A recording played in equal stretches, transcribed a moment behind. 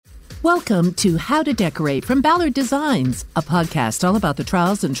Welcome to How to Decorate from Ballard Designs, a podcast all about the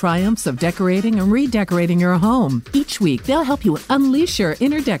trials and triumphs of decorating and redecorating your home. Each week, they'll help you unleash your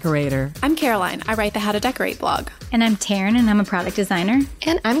inner decorator. I'm Caroline. I write the How to Decorate blog. And I'm Taryn, and I'm a product designer.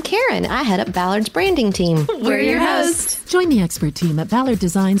 And I'm Karen. I head up Ballard's branding team. We're your hosts. Join the expert team at Ballard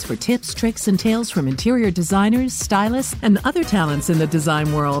Designs for tips, tricks, and tales from interior designers, stylists, and other talents in the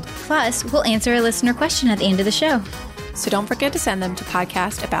design world. Plus, we'll answer a listener question at the end of the show. So don't forget to send them to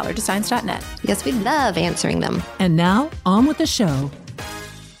podcast@ballarddesigns.net. Yes, we love answering them. And now, on with the show.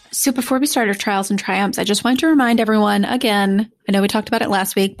 So before we start our trials and triumphs, I just want to remind everyone again, I know we talked about it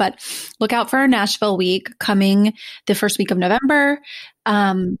last week, but look out for our Nashville week coming the first week of November.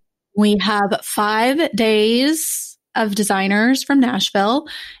 We have 5 days of designers from Nashville,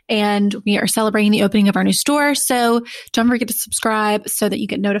 and we are celebrating the opening of our new store. So don't forget to subscribe so that you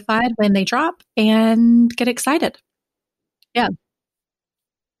get notified when they drop and get excited. Yeah.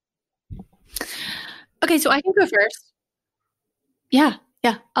 Okay, so I can go first. Yeah,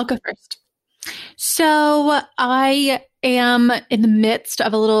 I'll go first. So I am in the midst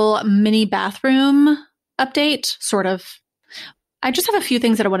of a little mini bathroom update, sort of. I just have a few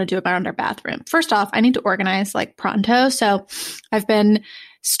things that I want to do around our bathroom. First off, I need to organize like pronto. So I've been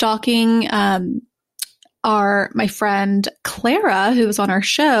stalking my friend Clara, who was on our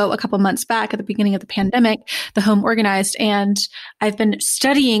show a couple months back at the beginning of the pandemic, The Home Organized. And I've been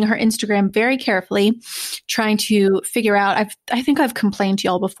studying her Instagram very carefully, trying to figure out, I think I've complained to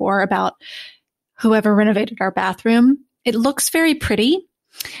y'all before about whoever renovated our bathroom. It looks very pretty,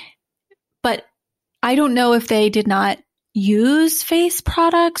 but I don't know if they did not use face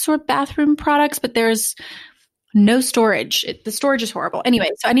products or bathroom products, but there's no storage. The storage is horrible. Anyway,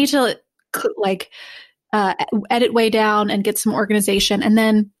 so I need to edit way down and get some organization. And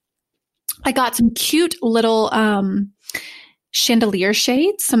then I got some cute little chandelier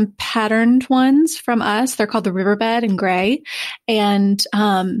shades, some patterned ones from us. They're called the Riverbed in gray. And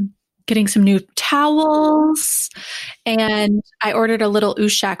getting some new towels. And I ordered a little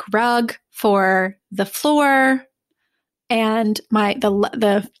Ushak rug for the floor. And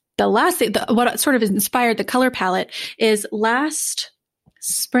the last thing, what sort of inspired the color palette is last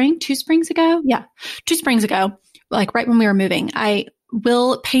spring, 2 springs ago. Yeah. 2 springs ago, like right when we were moving,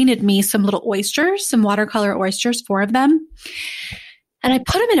 Will painted me some little oysters, some watercolor oysters, 4 of them. And I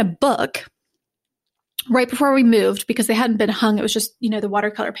put them in a book right before we moved because they hadn't been hung. It was just, the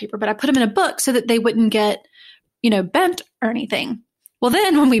watercolor paper, but I put them in a book so that they wouldn't get, bent or anything. Well,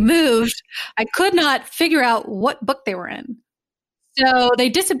 then when we moved, I could not figure out what book they were in. So they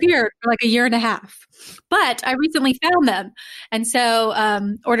disappeared for like a year and a half, but I recently found them. And so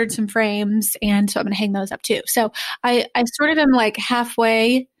ordered some frames, and so I'm going to hang those up too. So I sort of am like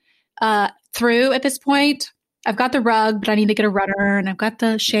halfway through at this point. I've got the rug, but I need to get a runner, and I've got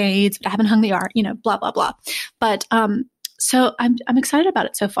the shades, but I haven't hung the art, blah, blah, blah. But so I'm excited about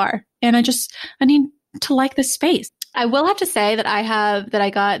it so far. And I need to like this space. I will have to say that I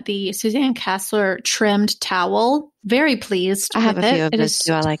got the Suzanne Kassler trimmed towel. Very pleased. I have with a few it. of those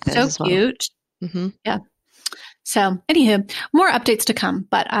too. I like those as well. So cute. Mm-hmm. Yeah. So anywho, more updates to come,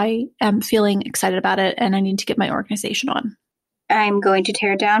 but I am feeling excited about it, and I need to get my organization on. I'm going to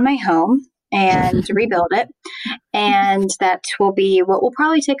tear down my home and rebuild it. And that will be what will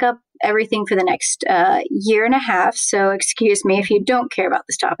probably take up everything for the next year and a half. So excuse me if you don't care about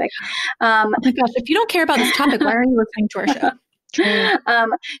this topic. Oh my gosh, if you don't care about this topic, why are you listening to our show?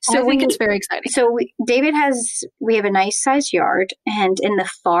 So I think it's very exciting. So we have a nice sized yard, and in the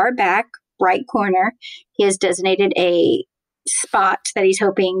far back right corner, he has designated a spot that he's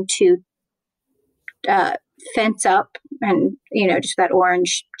hoping to fence up, and just that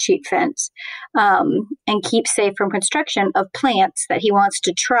orange cheap fence, and keep safe from construction of plants that he wants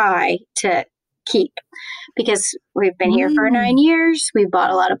to try to keep, because we've been here for 9 years. We've bought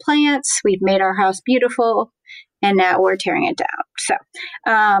a lot of plants. We've made our house beautiful, and now we're tearing it down. So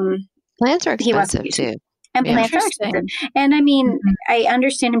plants are expensive too. And plants are expensive. And I mean, I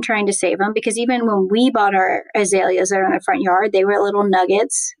understand him trying to save them, because even when we bought our azaleas that are in the front yard, they were little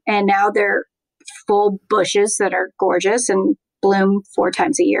nuggets, and now they're full bushes that are gorgeous and bloom 4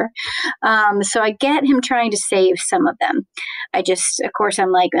 times a year. So I get him trying to save some of them. Of course,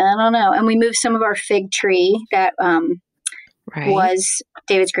 I'm like, I don't know. And we moved some of our fig tree that was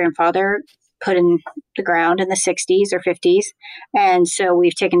David's grandfather put in the ground in the 60s or 50s. And so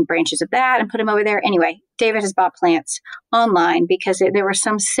we've taken branches of that and put them over there. Anyway, David has bought plants online because there was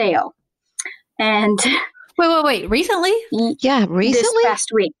some sale. And Wait. Recently? Yeah, recently? This past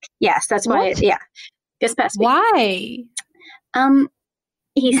week. Yes, that's why. Yeah. This past week. Why?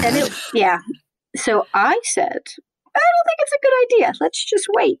 He said it. Yeah. So I said, don't think it's a good idea. Let's just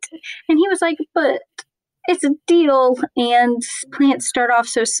wait. And he was like, but it's a deal, and plants start off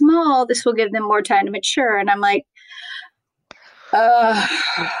so small, this will give them more time to mature. And I'm like, all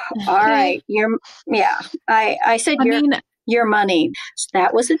right. I said your money. So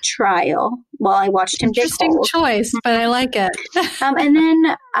that was a trial while I watched him dig holes. Interesting choice, but I like it. And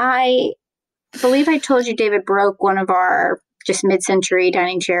then I believe I told you David broke one of our just mid-century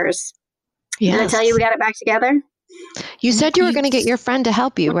dining chairs. Yes. Did I tell you we got it back together? You said you were going to get your friend to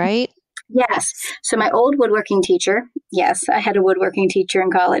help you, right? Yes. So my old woodworking teacher, yes, I had a woodworking teacher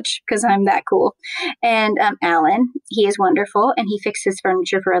in college because I'm that cool. And Alan, he is wonderful, and he fixes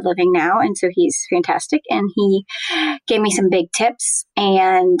furniture for a living now. And so he's fantastic. And he gave me some big tips,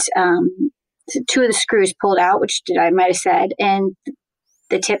 and 2 of the screws pulled out, which I might have said. And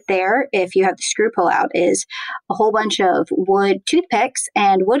the tip there, if you have the screw pull out, is a whole bunch of wood toothpicks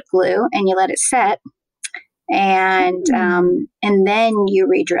and wood glue, and you let it set. And then you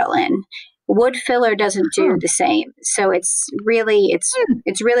re-drill in. Wood filler doesn't do the same, so it's really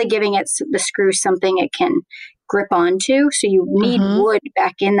giving the screw something it can grip onto. So you need wood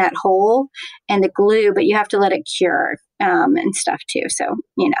back in that hole and the glue, but you have to let it cure and stuff too. So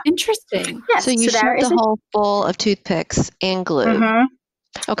Interesting. Yes, so you shoot the hole full of toothpicks and glue.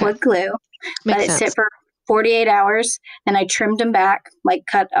 Okay, wood glue. Let it sit for 48 hours. Then I trimmed them back, like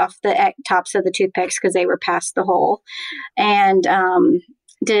cut off the tops of the toothpicks because they were past the hole, and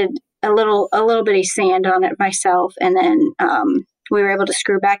did a little bitty sand on it myself. And then we were able to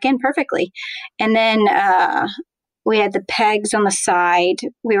screw back in perfectly. And then we had the pegs on the side.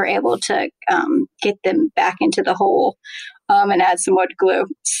 We were able to get them back into the hole and add some wood glue.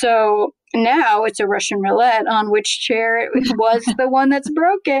 So now it's a Russian roulette on which chair was the one that's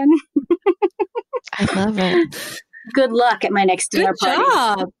broken. I love it. Good luck at my next dinner party. Good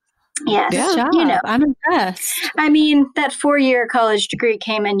job. Yes. Good job. I'm impressed. I mean, that 4-year college degree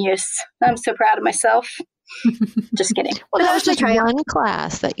came in use. I'm so proud of myself. Just kidding. Well, that was just one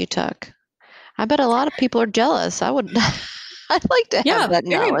class that you took. I bet a lot of people are jealous. I'd like to have that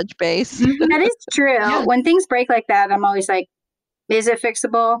knowledge base. That is true. Yeah. When things break like that, I'm always like, is it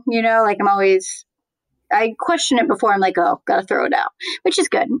fixable? Like I question it before I'm like, oh, gotta throw it out, which is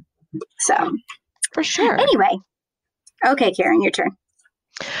good. So for sure. Anyway. Okay, Karen, your turn.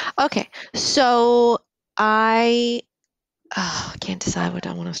 Okay. So I can't decide what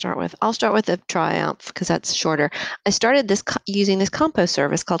I want to start with. I'll start with the Triumph because that's shorter. I started using this compost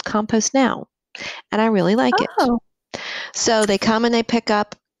service called Compost Now, and I really like it. So they come and they pick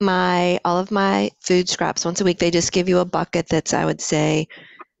up all of my food scraps once a week. They just give you a bucket that's, I would say,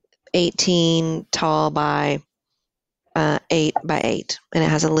 18 tall by 8 by 8, and it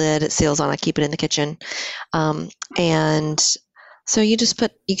has a lid. It seals on. I keep it in the kitchen, and so you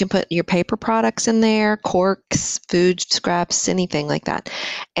can put your paper products in there, corks, food scraps, anything like that,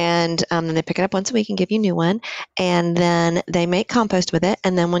 and then they pick it up once a week and give you a new one, and then they make compost with it.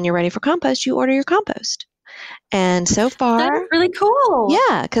 And then when you're ready for compost, you order your compost. And so far, that's really cool.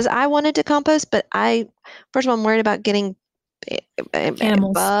 Yeah, because I wanted to compost, but first of all, I'm worried about getting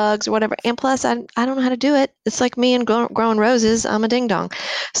animals, bugs or whatever, and plus I don't know how to do it. It's like me and growing roses. I'm a ding dong,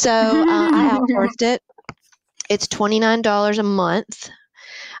 so I outsourced it. It's $29 a month,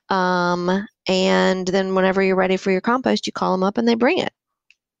 and then whenever you're ready for your compost, you call them up and they bring it,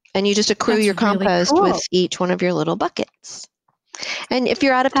 and you just accrue your compost with each one of your little buckets. And if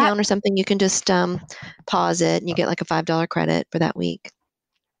you're out of town or something, you can just pause it and you get like a $5 credit for that week.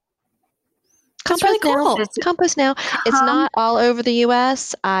 Compost Now. It's not all over the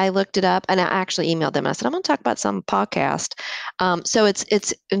U.S. I looked it up and I actually emailed them. I said, I'm going to talk about some podcast. So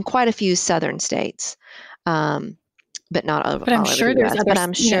it's in quite a few southern states, but not over. But I'm sure there's but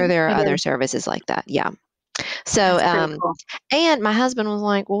I'm sure there are other services like that. Yeah. So, cool. And my husband was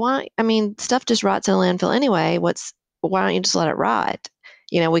like, well, why? I mean, stuff just rots in a landfill anyway. Why don't you just let it rot?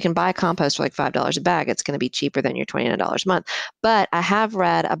 We can buy compost for like $5 a bag. It's going to be cheaper than your $29 a month. But I have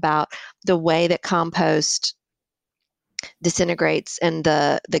read about the way that compost disintegrates and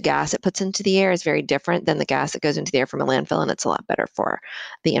the gas it puts into the air is very different than the gas that goes into the air from a landfill, and it's a lot better for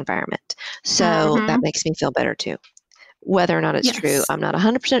the environment. So that makes me feel better too. Whether or not it's true, I'm not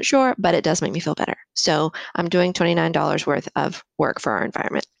 100% sure, but it does make me feel better. So I'm doing $29 worth of work for our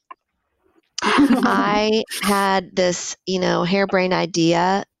environment. I had this, harebrained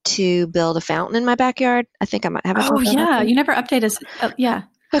idea to build a fountain in my backyard. I think I might have a Oh, yeah. You never update us. Yeah.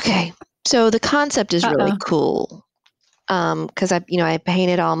 Okay. So the concept is really cool. because I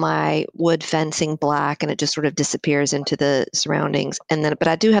painted all my wood fencing black, and it just sort of disappears into the surroundings. But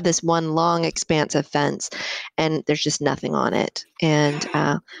I do have this one long expanse of fence, and there's just nothing on it. And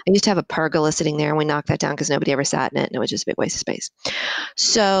I used to have a pergola sitting there, and we knocked that down because nobody ever sat in it, and it was just a big waste of space.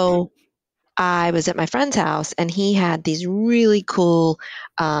 So I was at my friend's house, and he had these really cool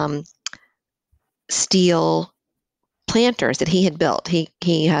steel planters that he had built.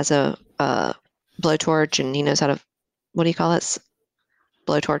 He has a blowtorch, and he knows how to, what do you call it?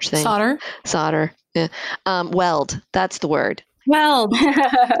 Blowtorch thing? Solder. Yeah. Weld. That's the word. Weld.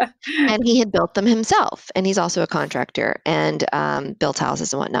 And he had built them himself. And he's also a contractor and built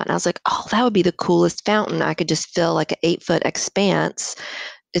houses and whatnot. And I was like, oh, that would be the coolest fountain. I could just fill like an 8-foot expanse.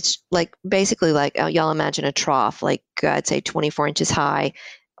 It's like basically like, y'all imagine a trough, like I'd say 24 inches high,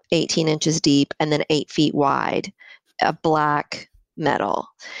 18 inches deep, and then 8 feet wide, a black metal.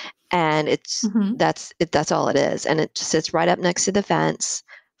 And that's all it is. And it just sits right up next to the fence,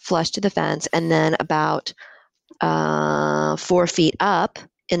 flush to the fence. And then about 4 feet up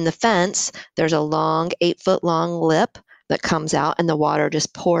in the fence, there's a long 8-foot long lip that comes out, and the water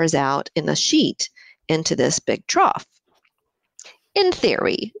just pours out in a sheet into this big trough. In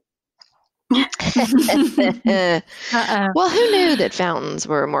theory. Well, who knew that fountains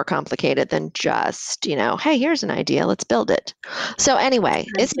were more complicated than just, hey, here's an idea, let's build it. So anyway,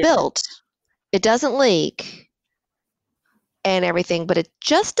 it's built. It doesn't leak and everything, but it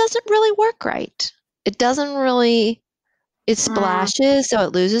just doesn't really work right. It splashes, so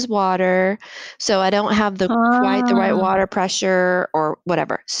it loses water. So I don't have quite the right water pressure or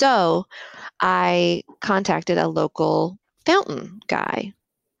whatever. So I contacted a local fountain guy.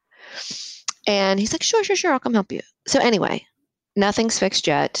 And he's like, sure, I'll come help you. So anyway, nothing's fixed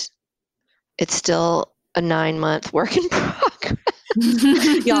yet. It's still a 9-month work in progress.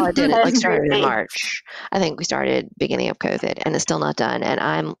 Y'all, I did it started in March. I think we started beginning of COVID, and it's still not done. And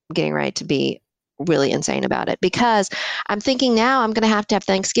I'm getting ready to be really insane about it because I'm thinking now I'm going to have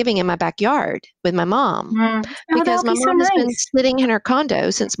Thanksgiving in my backyard with my mom because my mom has been sitting in her condo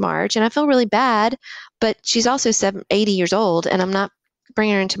since March, and I feel really bad, but she's also 80 years old, and I'm not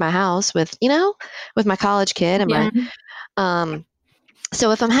bringing her into my house with my college kid and my,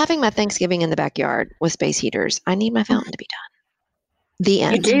 so if I'm having my Thanksgiving in the backyard with space heaters, I need my fountain to be done. The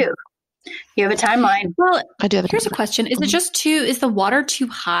end. You do. You have a timeline. Well, I do have here's a question. Is the water too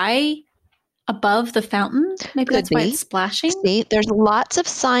high above the fountain? Maybe that's why it's splashing. See, there's lots of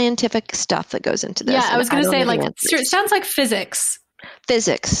scientific stuff that goes into this. Yeah, I was going to say, it sounds like physics.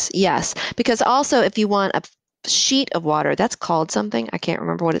 Physics, yes. Because also, if you want a sheet of water, that's called something. I can't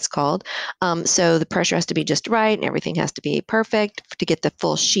remember what it's called. So the pressure has to be just right, and everything has to be perfect to get the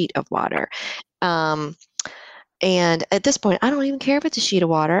full sheet of water. And at this point, I don't even care if it's a sheet of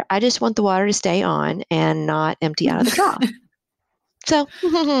water. I just want the water to stay on and not empty out of the trough. So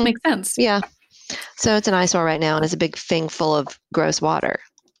makes sense. Yeah. So it's an eyesore right now, and it's a big thing full of gross water.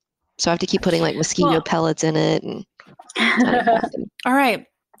 So I have to keep putting like mosquito pellets in it. And all right,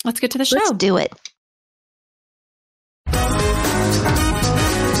 let's get to the show. Let's do it.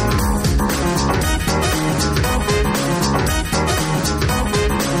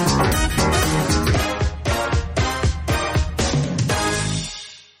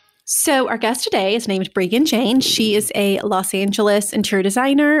 So our guest today is named Breegan Jane. She is a Los Angeles interior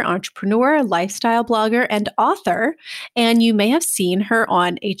designer, entrepreneur, lifestyle blogger, and author. And you may have seen her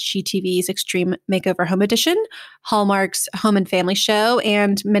on HGTV's Extreme Makeover Home Edition, Hallmark's Home and Family Show,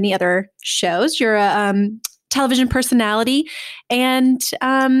 and many other shows. You're a television personality. And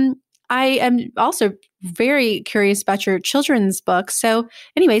I am also very curious about your children's books. So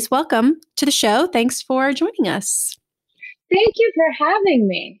anyways, welcome to the show. Thanks for joining us. Thank you for having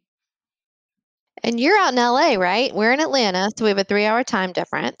me. And you're out in LA, right? We're in Atlanta, so we have a 3-hour time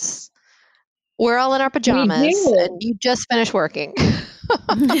difference. We're all in our pajamas, and you just finished working.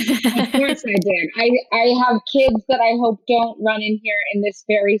 Of course I did. I have kids that I hope don't run in here in this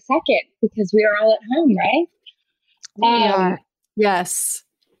very second because we are all at home, right? We are. Yes.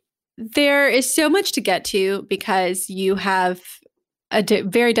 There is so much to get to because you have a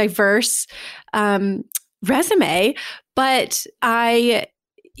very diverse resume, but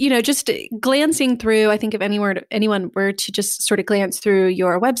just glancing through, I think if anyone were to just sort of glance through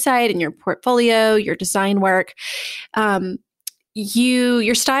your website and your portfolio, your design work,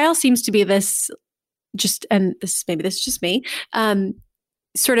 your style seems to be this is just me,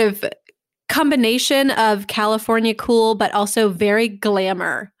 sort of combination of California cool, but also very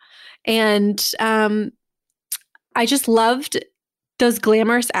glamour. And I just loved those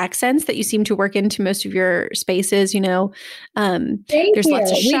glamorous accents that you seem to work into most of your spaces. There's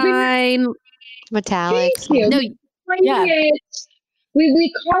lots of shine, metallics. No, calling it,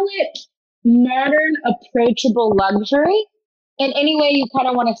 we call it modern approachable luxury. In any way you kind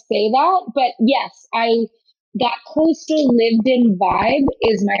of want to say that. But yes, that coastal lived in vibe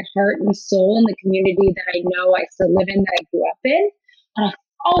is my heart and soul in the community that I know I still live in, that I grew up in. And I've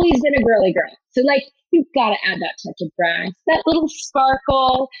always been a girly girl. So like, you've got to add that touch of brass, that little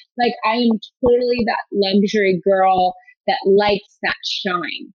sparkle. Like, I am totally that luxury girl that likes that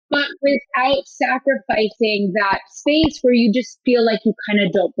shine, but without sacrificing that space where you just feel like you kind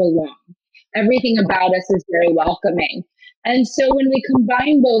of don't belong. Everything about us is very welcoming. And so when we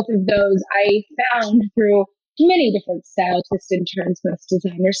combine both of those, I found through many different style twists and turns most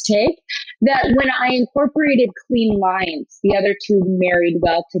designers take, that when I incorporated clean lines, the other two married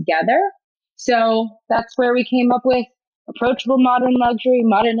well together. So that's where we came up with approachable modern luxury,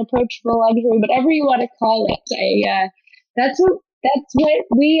 modern approachable luxury, whatever you want to call it. That's what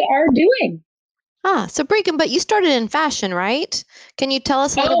we are doing. So Breegan, but you started in fashion, right? Can you tell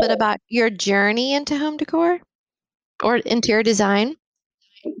us a little bit about your journey into home decor or interior design?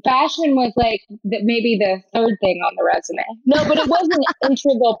 Fashion was like maybe the third thing on the resume. No, but it was an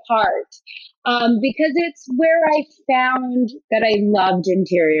integral part because it's where I found that I loved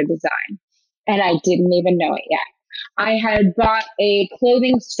interior design, and I didn't even know it yet. I had bought a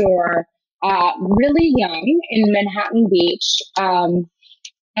clothing store really young in Manhattan Beach, and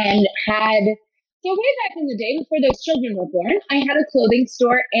had, so way back in the day before those children were born, I had a clothing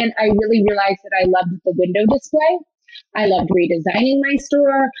store, and I really realized that I loved the window display. I loved redesigning my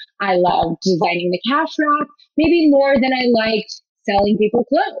store. I loved designing the cash wrap, maybe more than I liked selling people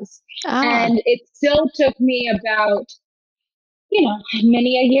clothes. And it still took me about,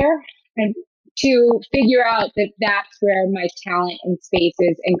 many a year to figure out that that's where my talent and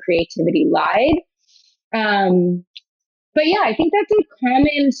spaces and creativity lied. But yeah, I think that's a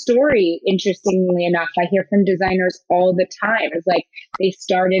common story, interestingly enough. I hear from designers all the time. It's like they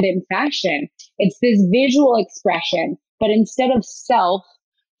started in fashion. It's this visual expression, but instead of self,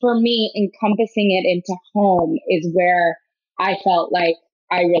 for me, encompassing it into home is where I felt like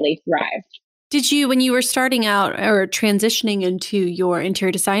I really thrived. Did you, when you were starting out or transitioning into your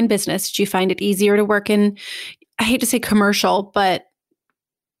interior design business, did you find it easier to work in, I hate to say commercial, but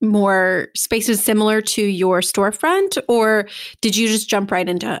more spaces similar to your storefront, or did you just jump right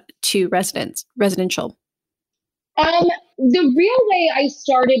into residential? The real way I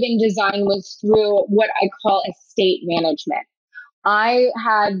started in design was through what I call estate management. I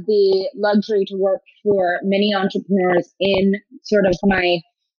had the luxury to work for many entrepreneurs in sort of my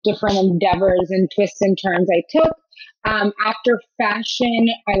different endeavors and twists and turns I took. After fashion,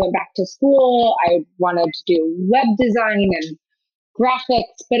 I went back to school. I wanted to do web design and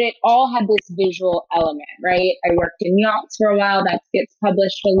graphics, but it all had this visual element, right? I worked in yachts for a while. That gets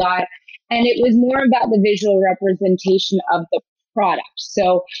published a lot. And it was more about the visual representation of the product.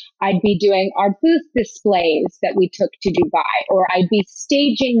 So I'd be doing our booth displays that we took to Dubai, or I'd be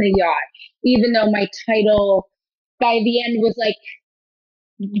staging the yacht, even though my title by the end was like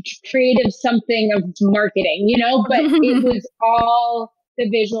creative something of marketing, but it was all the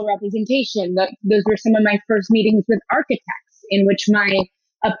visual representation. Those were some of my first meetings with architects in which my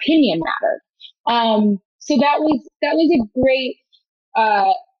opinion mattered. So that was a great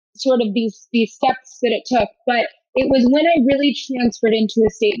sort of these steps that it took. But it was when I really transferred into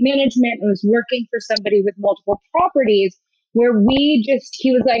estate management and was working for somebody with multiple properties where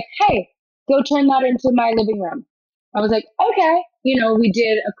he was like, hey, go turn that into my living room. I was like, okay. We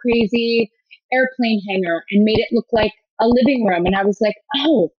did a crazy airplane hangar and made it look like a living room. And I was like,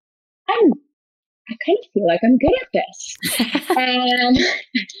 oh, I kind of feel like I'm good at this.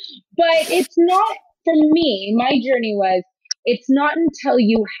 But it's not, for me, my journey was, it's not until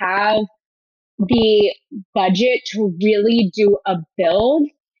you have the budget to really do a build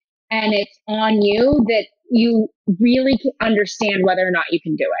and it's on you that you really understand whether or not you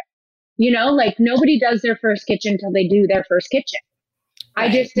can do it. Like nobody does their first kitchen until they do their first kitchen. Right.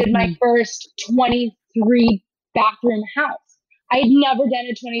 I just did my first 23 bathroom house. I had never done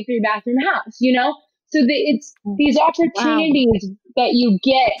a 23 bathroom house, So it's these opportunities that you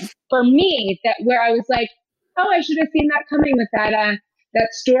get for me where I was like, oh, I should have seen that coming with that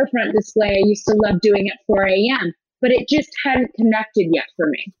storefront display. I used to love doing at 4 a.m., but it just hadn't connected yet for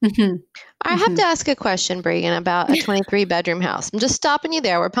me. Mm-hmm. I have to ask a question, Breegan, about a 23 bedroom house. I'm just stopping you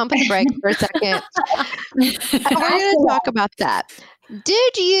there. We're pumping the brakes for a second. And we're going to talk about that.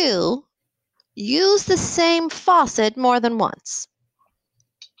 Did you use the same faucet more than once?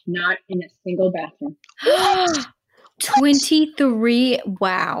 Not in a single bathroom. 23.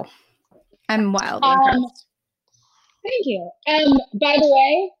 Wow. I'm wildly impressed. Thank you. By the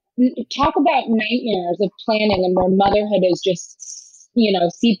way, talk about nightmares of planning and where motherhood is just,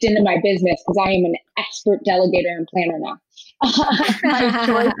 seeped into my business because I am an expert delegator and planner now. My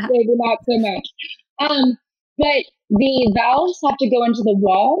choice, maybe not so much. But the valves have to go into the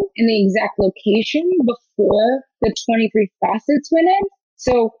wall in the exact location before the 23 faucets went in.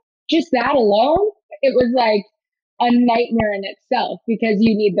 So just that alone, it was like a nightmare in itself because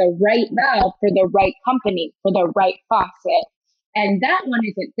you need the right valve for the right company, for the right faucet. And that one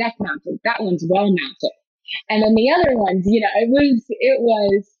isn't deck mounted. That one's wall mounted. And then the other ones, it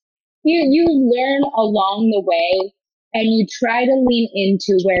was, you learn along the way and you try to lean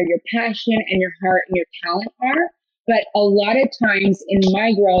into where your passion and your heart and your talent are. But a lot of times in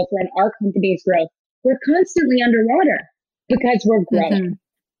my growth or in our company's growth, we're constantly underwater because we're growing. Mm-hmm.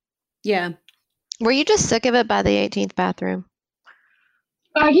 Yeah. Were you just sick of it by the 18th bathroom?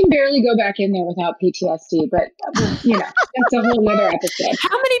 I can barely go back in there without PTSD, but that's a whole other episode.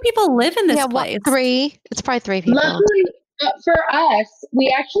 How many people live in this place? 3. It's probably 3 people. Luckily, for us,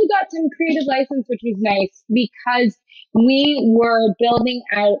 we actually got some creative license, which was nice because we were building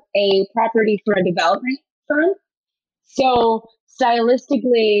out a property for a development firm. So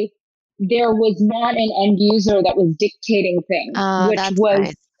stylistically, there was not an end user that was dictating things, which was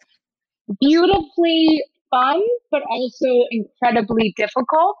nice. Beautifully fun, but also incredibly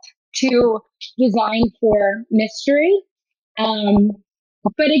difficult to design for mystery.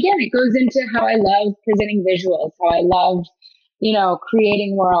 But again, it goes into how I love presenting visuals, how I love,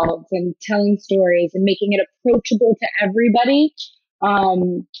 creating worlds and telling stories and making it approachable to everybody.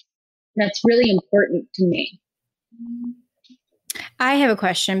 That's really important to me. I have a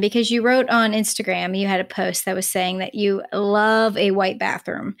question because you wrote on Instagram, you had a post that was saying that you love a white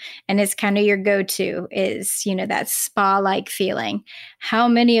bathroom and it's kind of your go-to is, that spa-like feeling. How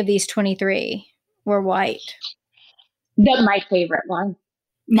many of these 23 were white? My favorite one.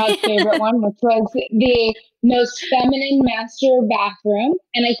 My favorite one, which was the most feminine master bathroom.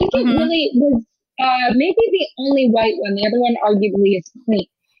 And I think it really was maybe the only white one. The other one arguably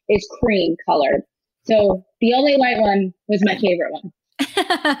is cream colored. So the only white one was my favorite one.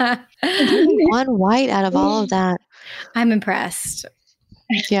 One white out of all of that. I'm impressed.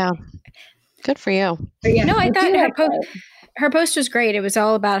 Yeah. Good for you. Yeah, no, I thought her post was great. It was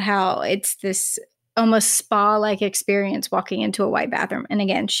all about how it's this almost spa-like experience walking into a white bathroom. And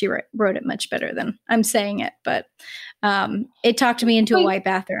again, she wrote it much better than I'm saying it, but it talked me into a white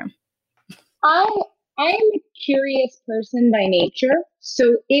bathroom. I'm a curious person by nature,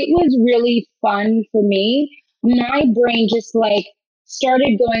 so it was really fun for me. My brain just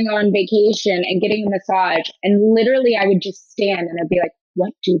started going on vacation and getting a massage, and literally I would just stand and I'd be like,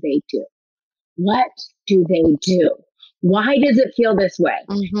 what do they do? What do they do? Why does it feel this way?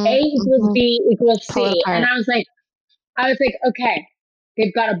 Mm-hmm, A equals B equals C. And I was like, okay,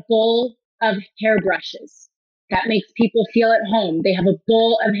 they've got a bowl of hairbrushes. That makes people feel at home. They have a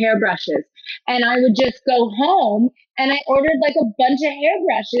bowl of hairbrushes. And I would just go home and I ordered a bunch of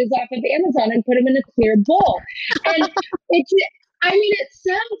hairbrushes off of Amazon and put them in a clear bowl. And it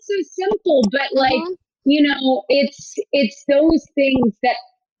sounds so simple, but it's those things that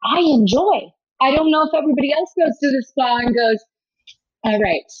I enjoy. I don't know if everybody else goes to the spa and goes, all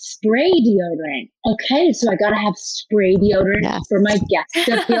right, spray deodorant. Okay, so I got to have spray deodorant for my guests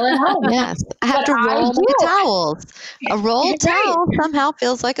to feel at home. Yes, I have to roll my towels. A rolled towel somehow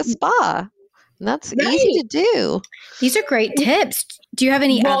feels like a spa. And that's easy to do. These are great tips. Do you have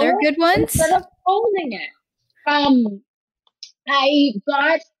any other good ones? Instead of folding it. I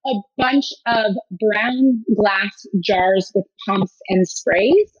got a bunch of brown glass jars with pumps and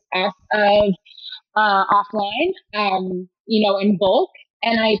sprays offline, in bulk.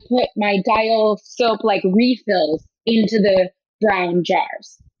 And I put my Dial soap refills into the brown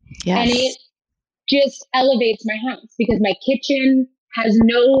jars. Yes. And it just elevates my house because my kitchen there's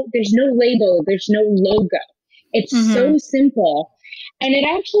no label, there's no logo. It's so simple. And it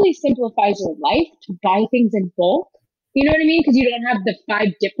actually simplifies your life to buy things in bulk. You know what I mean? Because you don't have the 5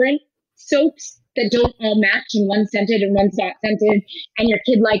 different soaps that don't all match and one's scented and one's not scented. And your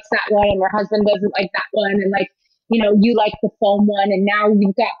kid likes that one and your husband doesn't like that one. And you like the foam one. And now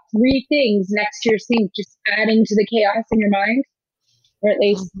you've got 3 things next to your sink, just adding to the chaos in your mind. Or at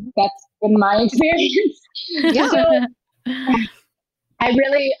least that's been my experience. Yeah. So I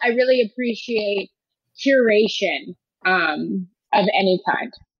really appreciate curation of any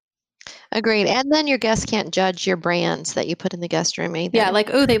kind. Agreed. And then your guests can't judge your brands that you put in the guest room either. Yeah,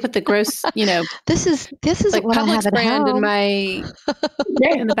 they put the gross, This is what I have at brand home.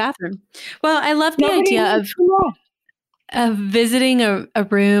 in the bathroom. Well, I love the idea of visiting a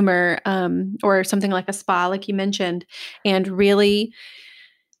room or something like a spa, like you mentioned, and really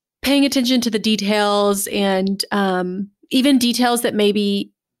paying attention to the details and even details that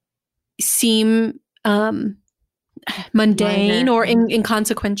maybe seem mundane or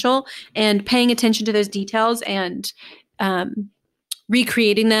inconsequential, and paying attention to those details and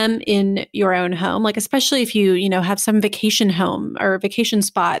recreating them in your own home. Like, especially if you have some vacation home or vacation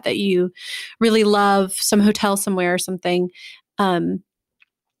spot that you really love, some hotel somewhere or something, and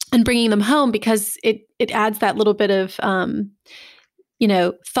bringing them home, because it adds that little bit of,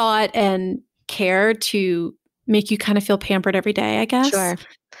 thought and care to make you kind of feel pampered every day, I guess. Sure.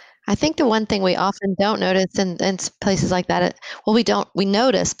 I think the one thing we often don't notice in places like that, we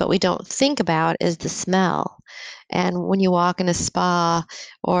notice, but we don't think about, is the smell. And when you walk in a spa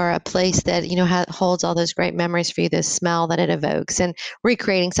or a place that, holds all those great memories for you, the smell that it evokes, and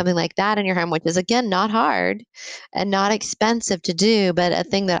recreating something like that in your home, which is, again, not hard and not expensive to do, but a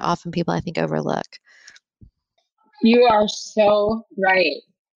thing that often people, I think, overlook. You are so right.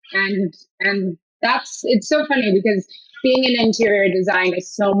 And it's so funny because being in interior design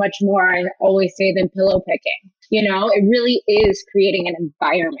is so much more, I always say, than pillow picking. It really is creating an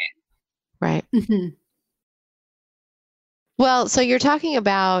environment. Right. Mm-hmm. Well, so you're talking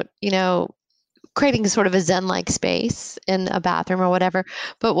about, creating sort of a Zen-like space in a bathroom or whatever.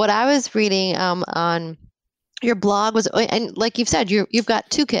 But what I was reading on your blog was, and like you've said, you've got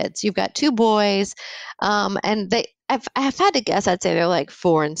 2 kids, you've got 2 boys, and I've had to guess, I'd say they're like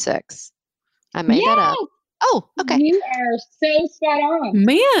 4 and 6. I made that up. Oh, okay. You are so spot on.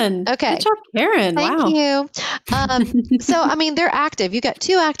 Man. Okay. Good job, Karen. Thank you. So, they're active. You got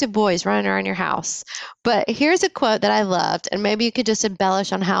 2 active boys running around your house. But here's a quote that I loved, and maybe you could just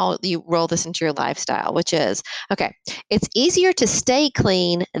embellish on how you roll this into your lifestyle, which is, okay, it's easier to stay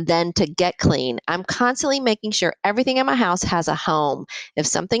clean than to get clean. I'm constantly making sure everything in my house has a home. If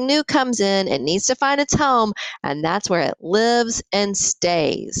something new comes in, it needs to find its home, and that's where it lives and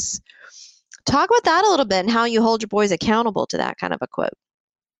stays. Talk about that a little bit and how you hold your boys accountable to that kind of a quote.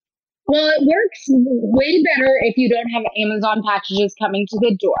 Well, it works way better if you don't have Amazon packages coming to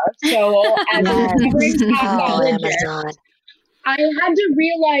the door. So as a recovering pathologist, I had to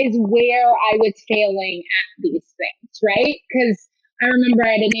realize where I was failing at these things, right? Because I remember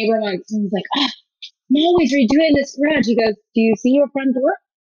I had a neighbor once and was like, I'm always redoing this garage. He goes, do you see your front door?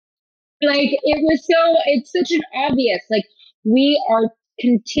 It's such an obvious, we are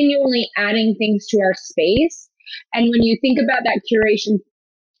continually adding things to our space. And when you think about that curation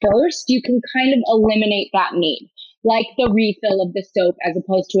first, you can kind of eliminate that need, like the refill of the soap as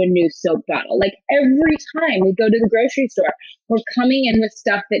opposed to a new soap bottle. Like every time we go to the grocery store, we're coming in with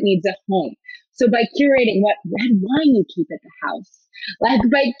stuff that needs a home. So by curating what red wine you keep at the house, by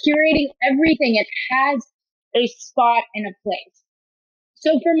curating everything, it has a spot and a place.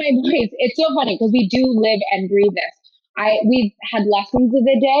 So for my boys, it's so funny because we do live and breathe this. We've had lessons of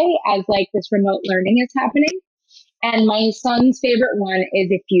the day as this remote learning is happening. And my son's favorite one is,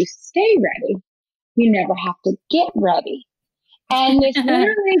 if you stay ready, you never have to get ready. And this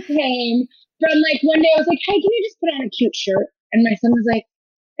literally came from one day I was like, hey, can you just put on a cute shirt? And my son was like,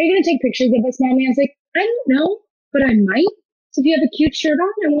 are you going to take pictures of us, Mommy? I was like, I don't know, but I might. So if you have a cute shirt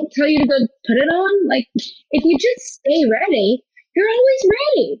on, I won't tell you to go put it on. If you just stay ready, you're always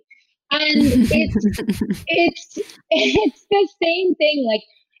ready. And it's the same thing.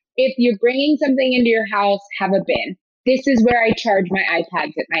 If you're bringing something into your house, have a bin. This is where I charge my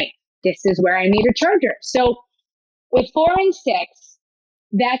iPads at night. This is where I need a charger. So with 4 and 6,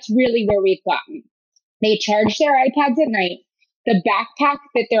 that's really where we've gotten. They charge their iPads at night. The backpack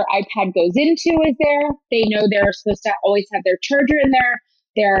that their iPad goes into is there. They know they're supposed to always have their charger in there,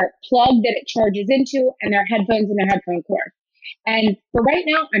 their plug that it charges into, and their headphones and their headphone cord. And for right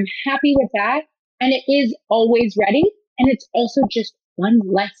now, I'm happy with that. And it is always ready. And it's also just one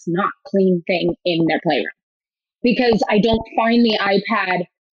less not clean thing in their playroom, because I don't find the iPad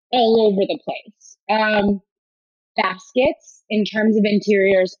all over the place. Baskets, in terms of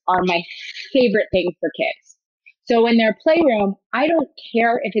interiors, are my favorite thing for kids. So in their playroom, I don't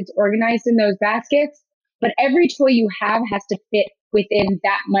care if it's organized in those baskets, but every toy you have has to fit within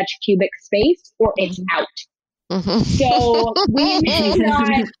that much cubic space or it's out. Mm-hmm. So we may not.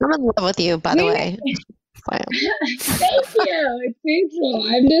 I'm in love with you, by the way. Thank you. It's mutual.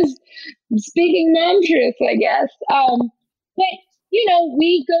 I'm just speaking mom truth, I guess. But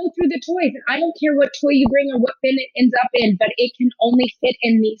we go through the toys, and I don't care what toy you bring or what bin it ends up in, but it can only fit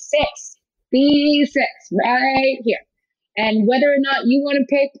in these 6 right here. And whether or not you want to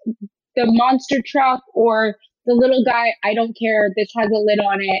pick the monster truck or the little guy, I don't care. This has a lid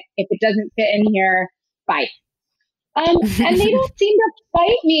on it. If it doesn't fit in here, bye. And they don't seem to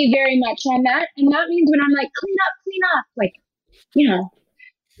fight me very much on that. And that means when I'm like, clean up,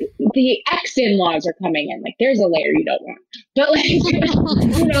 the ex-in-laws are coming in. Like, there's a layer you don't want. But like,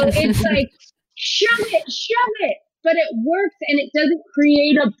 you know, it's like, shove it. But it works and it doesn't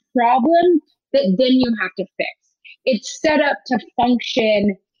create a problem that then you have to fix. It's set up to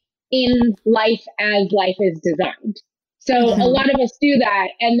function in life as life is designed. So a lot of us do that.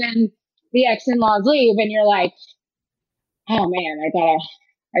 And then the ex-in-laws leave and you're like, oh man, I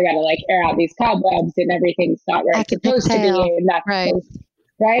gotta like air out these cobwebs and everything's not where it's supposed to be. And that's right.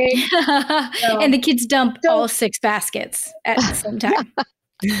 So, and the kids dump all 6 baskets at the same time.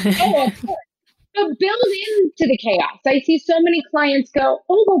 Oh, of course. So build into the chaos. I see so many clients go,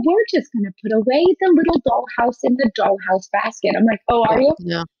 oh, well, we're just going to put away the little dollhouse in the dollhouse basket. I'm like, oh, are you?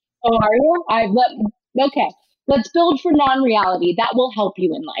 Yeah. Oh, are you? Okay. Let's build for non-reality. That will help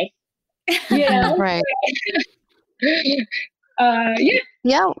you in life. You know? Right. Yeah.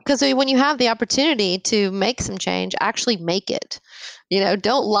 Yeah, because when you have the opportunity to make some change, actually make it. You know,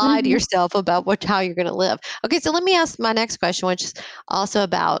 don't lie to yourself about how you're going to live. Okay, so let me ask my next question, which is also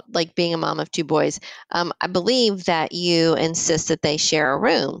about like being a mom of 2 boys. I believe that you insist that they share a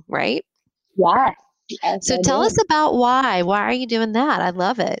room, right? Yes. So tell us about why. Why are you doing that? I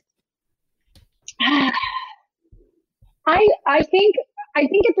love it. I think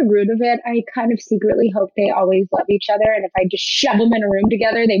at the root of it, I kind of secretly hope they always love each other. And if I just shove them in a room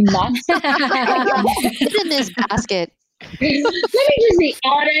together, they must. Put in this basket. Let me just be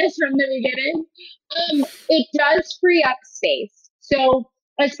honest from the beginning. It does free up space. So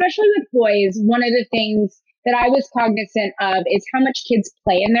especially with boys, one of the things that I was cognizant of is how much kids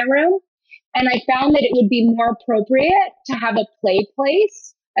play in their room. And I found that it would be more appropriate to have a play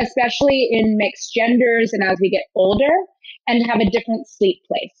place, especially in mixed genders and as we get older, and have a different sleep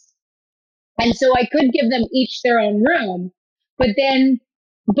place. And so I could give them each their own room, but then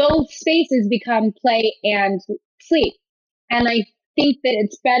both spaces become play and sleep. And I think that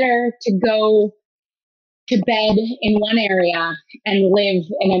it's better to go to bed in one area and live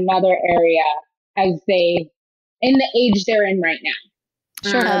in another area as in the age they're in right now.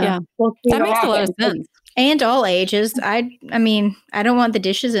 Sure. Yeah. That makes a lot of sense. And all ages. I mean, I don't want the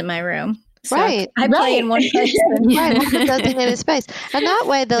dishes in my room. So right. I play in one place. Right. That's a designated space. And that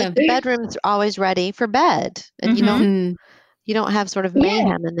way the bedroom's always ready for bed. And you don't have sort of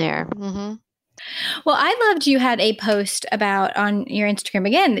mayhem in there. Mm-hmm. Well, I loved you had a post about on your Instagram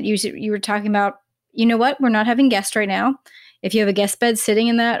again that you were talking about, you know what, we're not having guests right now. If you have a guest bed sitting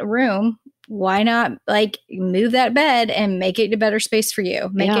in that room, why not like move that bed and make it a better space for you,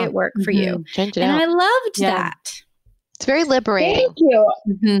 make it work for you. Change it and out. I loved that. It's very liberating. Thank you.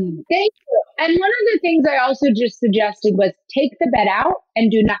 Thank you. And one of the things I also just suggested was take the bed out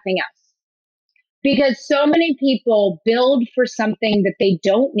and do nothing else. Because so many people build for something that they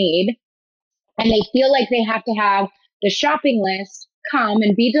don't need. And they feel like they have to have the shopping list come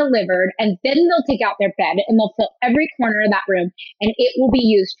and be delivered. And then they'll take out their bed and they'll fill every corner of that room and it will be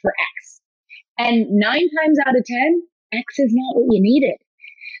used for X. And 9 times out of 10, X is not what you needed.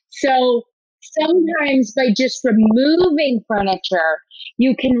 So sometimes by just removing furniture,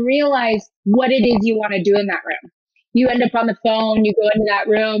 you can realize what it is you want to do in that room. You end up on the phone, you go into that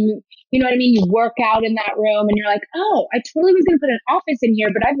room, you know what I mean? You work out in that room and you're like, oh, I totally was going to put an office in here,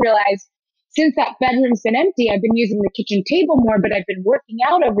 but I've realized since that bedroom's been empty, I've been using the kitchen table more, but I've been working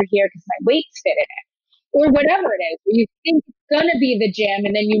out over here because my weights fit in it. Or whatever it is. You think it's going to be the gym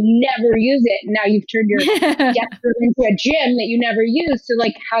and then you never use it. And now you've turned your guest room into a gym that you never use. So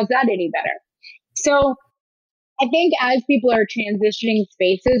like, how's that any better? So I think as people are transitioning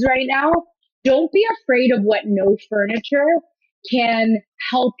spaces right now, don't be afraid of what no furniture can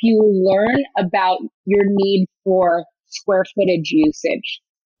help you learn about your need for square footage usage.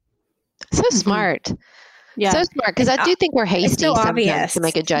 So smart. Yeah. So smart. Because I do think we're hasty so sometimes obvious, to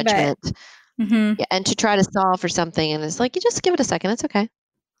make a judgment. And to try to solve for something. And it's like, you just give it a second. It's okay.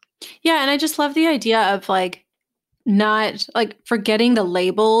 Yeah. And I just love the idea of like, not like forgetting the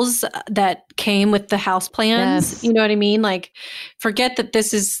labels that came with the house plans. Yes. You know what I mean? Like forget that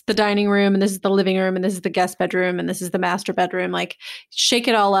this is the dining room and this is the living room and this is the guest bedroom and this is the master bedroom. Like shake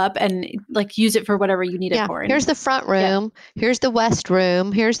it all up and like use it for whatever you need it for. Here's the front room. Here's the west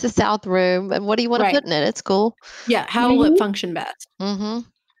room. Here's the south room. And what do you want to put in it? It's cool. Yeah. How will it function best?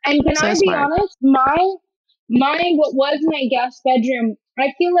 And can I be honest? My what was my guest bedroom,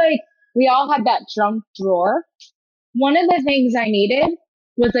 I feel like we all had that junk drawer. One of the things I needed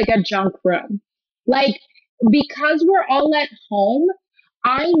was like a junk room. Like, because we're all at home,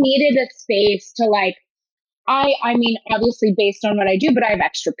 I needed a space to like, I mean, obviously based on what I do, but I have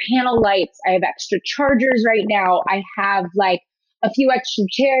extra panel lights. I have extra chargers right now. I have like a few extra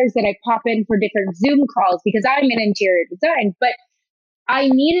chairs that I pop in for different Zoom calls because I'm in interior design. But I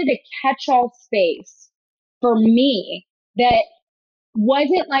needed a catch-all space for me that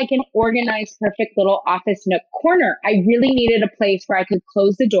wasn't like an organized, perfect little office nook corner. I really needed a place where I could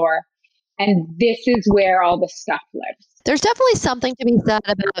close the door, and this is where all the stuff lives. There's definitely something to be said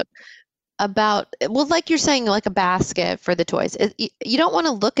about well, like you're saying, like a basket for the toys. You don't want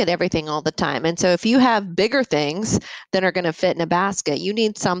to look at everything all the time. And so if you have bigger things that are going to fit in a basket, you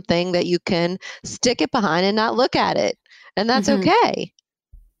need something that you can stick it behind and not look at it. And that's okay.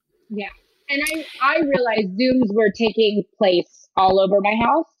 Yeah. And I realized Zooms were taking place all over my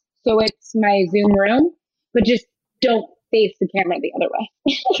house. So it's my Zoom room, but just don't face the camera the other way.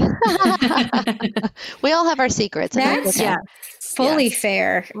 We all have our secrets. That's fully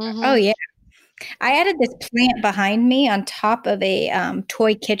fair. Oh, yeah. I added this plant behind me on top of a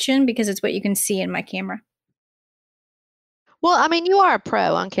toy kitchen because it's what you can see in my camera. Well, I mean, you are a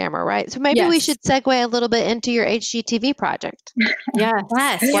pro on camera, right? So maybe we should segue a little bit into your HGTV project. Yes.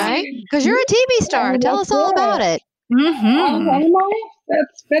 Right? Because you're a TV star. Tell us all about it. That's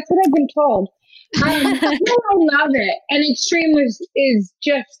what I've been told. I love it. And Extreme is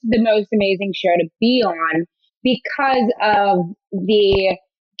just the most amazing show to be on because of the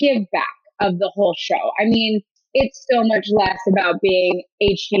give back of the whole show. I mean, it's so much less about being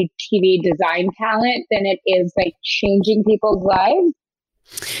HGTV design talent than it is like changing people's lives.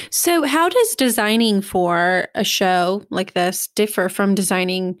 So how does designing for a show like this differ from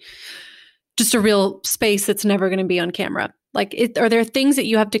designing just a real space that's never going to be on camera? Like, are there things that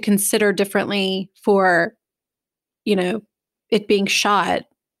you have to consider differently for, it being shot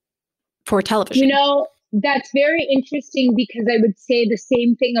for television? That's very interesting because I would say the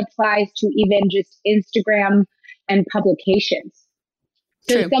same thing applies to even just Instagram and publications.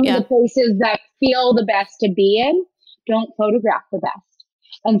 So some of the places that feel the best to be in don't photograph the best.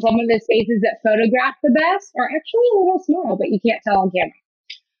 And some of the spaces that photograph the best are actually a little small, but you can't tell on camera.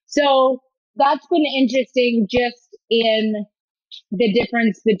 So that's been interesting just in the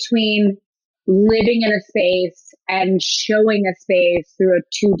difference between living in a space and showing a space through a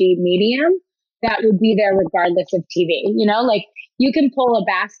 2D medium that would be there regardless of TV. Like you can pull a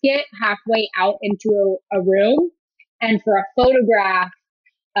basket halfway out into a room, and for a photograph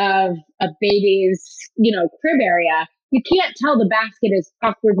of a baby's, crib area, you can't tell the basket is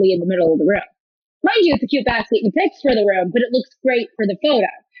awkwardly in the middle of the room. Mind you, it's a cute basket you picked for the room, but it looks great for the photo.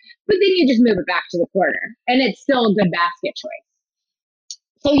 But then you just move it back to the corner, and it's still a good basket choice.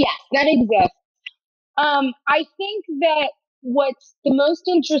 So yes, that exists. I think that what's the most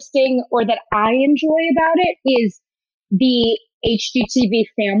interesting or that I enjoy about it is the HGTV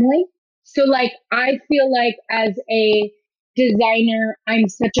family. So like, I feel like as a designer, I'm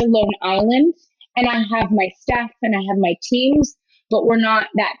such a lone island, and I have my staff and I have my teams, but we're not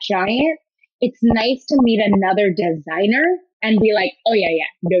that giant. It's nice to meet another designer and be like, oh yeah,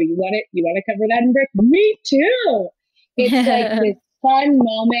 no, you want it? You want to cover that in brick? Me too. It's like this fun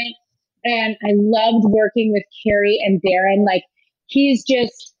moment. And I loved working with Carrie and Darren. Like, he's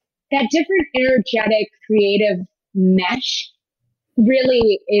just that different, energetic, creative mesh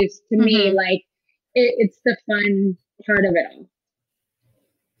really is to me like it's the fun part of it all.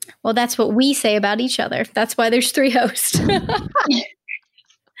 Well, that's what we say about each other. That's why there's 3 hosts. Right?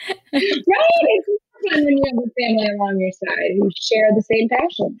 It's fun when you have a family along your side who share the same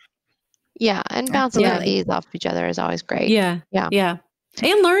passion. Yeah, and bouncing ideas off each other is always great. Yeah.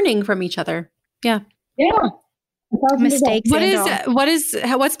 And learning from each other. Yeah. Mistakes.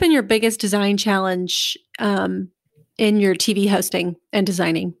 What's been your biggest design challenge in your TV hosting and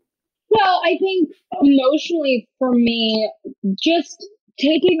designing? Well, I think emotionally for me, just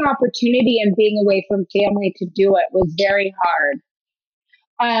taking opportunity and being away from family to do it was very hard.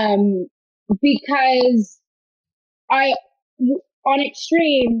 Because on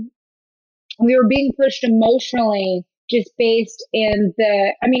Extreme, we were being pushed emotionally just based in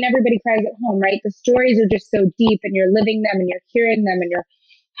everybody cries at home, right? The stories are just so deep, and you're living them and you're hearing them and you're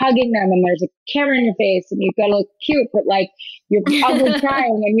hugging them, and there's a camera in your face and you've got to look cute, but like you're probably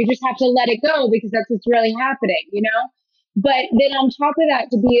crying and you just have to let it go because that's what's really happening, But then on top of that,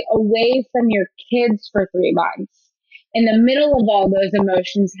 to be away from your kids for 3 months in the middle of all those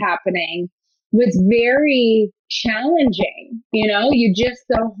emotions happening was very challenging. You just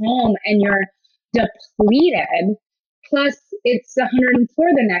go home and you're depleted. Plus it's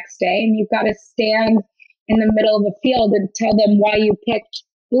 104 the next day and you've got to stand in the middle of a field and tell them why you picked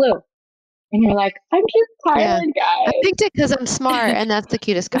blue. And you're like, I'm just tired, guys. I picked it because I'm smart and that's the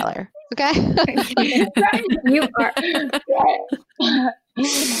cutest color. Okay. Right. You are. Right.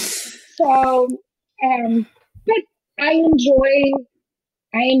 So, but I enjoy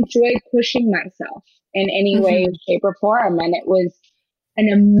pushing myself in any way, shape, or form. And it was an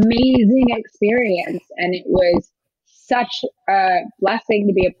amazing experience. And it was such a blessing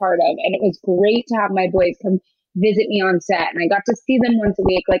to be a part of. And it was great to have my boys come visit me on set. And I got to see them once a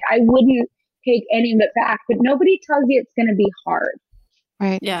week. Like, I wouldn't take any of it back, but nobody tells you it's going to be hard.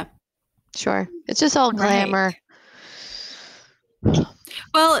 Right. Yeah. Sure. It's just all glamour. Right.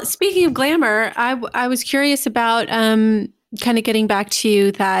 Well, speaking of glamour, I was curious about kind of getting back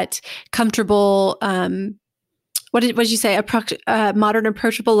to that comfortable, what did you say? Modern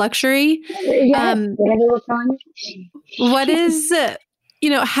approachable luxury. Yeah, whatever we're calling it. What is,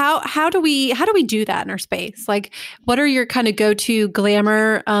 how do we do that in our space? Like, what are your kind of go-to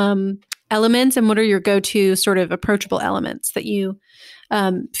glamour elements, and what are your go-to sort of approachable elements that you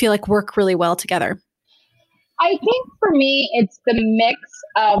feel like work really well together? I think for me, it's the mix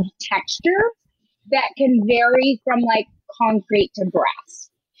of texture that can vary from like concrete to brass.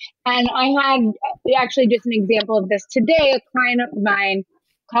 And I had actually just an example of this today. A client of mine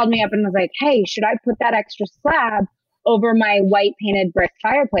called me up and was like, hey, should I put that extra slab over my white painted brick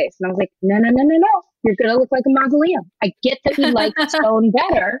fireplace? And I was like, no. You're going to look like a mausoleum. I get that we like stone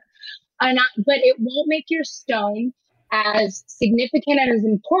better, but it won't make your stone as significant and as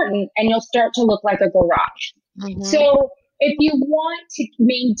important, and you'll start to look like a garage. Mm-hmm. So if you want to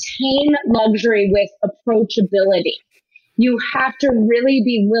maintain luxury with approachability, you have to really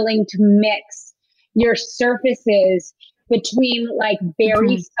be willing to mix your surfaces between like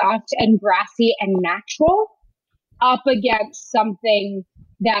very soft and brassy and natural up against something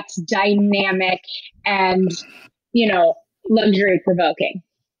that's dynamic and, luxury provoking.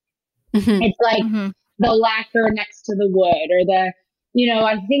 Mm-hmm. It's like the lacquer next to the wood, or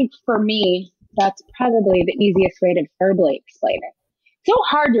I think for me, that's probably the easiest way to verbally explain it. So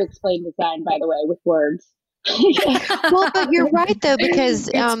hard to explain design, by the way, with words. Well, but you're right though, because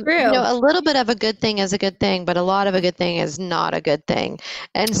a little bit of a good thing is a good thing, but a lot of a good thing is not a good thing.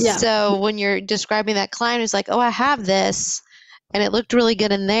 And so when you're describing that client who's like, oh, I have this and it looked really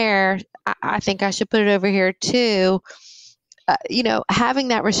good in there, I think I should put it over here too. Having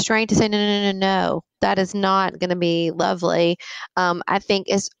that restraint to say, no, that is not going to be lovely. I think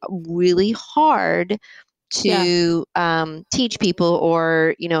is really hard to teach people,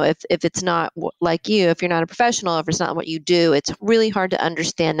 or if it's not like you, if you're not a professional, if it's not what you do, it's really hard to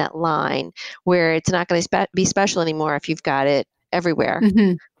understand that line where it's not going to be special anymore if you've got it everywhere.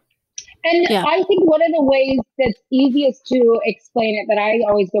 Mm-hmm. And I think one of the ways that's easiest to explain it that I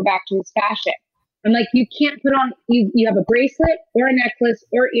always go back to is fashion. I'm like, you can't put on, you have a bracelet or a necklace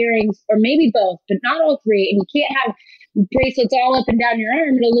or earrings, or maybe both, but not all three, and you can't have bracelets all up and down your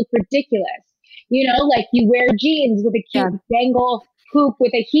arm. It'll look ridiculous. Like you wear jeans with a cute dangle hoop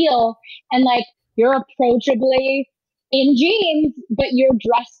with a heel, and like you're approachably in jeans, but you're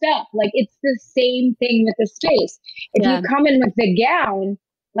dressed up. Like it's the same thing with the space. If you come in with the gown,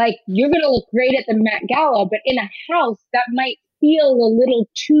 like you're going to look great at the Met Gala, but in a house that might feel a little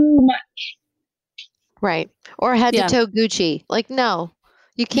too much. Right. Or head to toe Gucci. Like, no,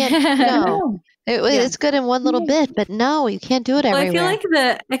 you can't. No. It's good in one little bit, but no, you can't do it everywhere.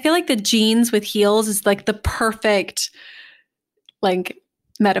 I feel like the jeans with heels is like the perfect like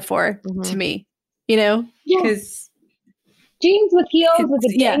metaphor to me, because jeans with heels with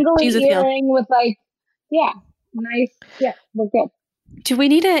a dangling earring with like, nice. Yeah, we're good. Do we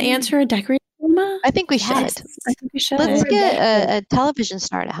need to answer a decorator? I think we should. I think we should. Let's get a television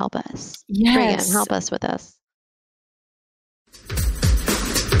star to help us. Yes. Regan, help us with this.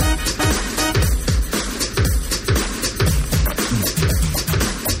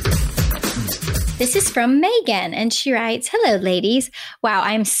 This is from Megan, and she writes, "Hello, ladies. Wow,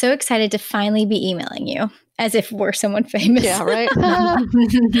 I'm so excited to finally be emailing you. As if we're someone famous." Yeah, right?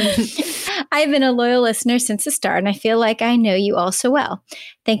 I've been a loyal listener since the start, and I feel like I know you all so well.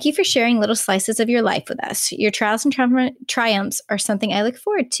 Thank you for sharing little slices of your life with us. Your trials and triumphs are something I look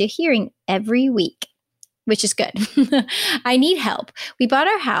forward to hearing every week, which is good. I need help. We bought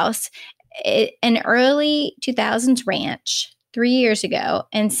our house, an early 2000s ranch, 3 years ago,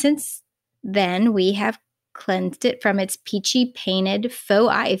 and since then we have cleansed it from its peachy painted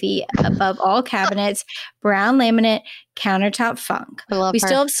faux ivy above all cabinets, brown laminate, countertop funk. We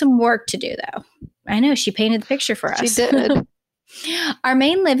still have some work to do, though. I know, she painted the picture for us. She did. Our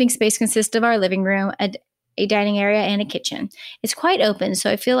main living space consists of our living room, a dining area, and a kitchen. It's quite open,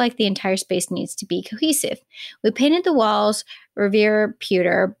 so I feel like the entire space needs to be cohesive. We painted the walls Revere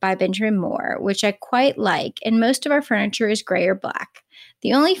Pewter by Benjamin Moore, which I quite like, and most of our furniture is gray or black.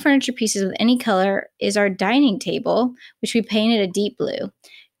 The only furniture pieces with any color is our dining table, which we painted a deep blue.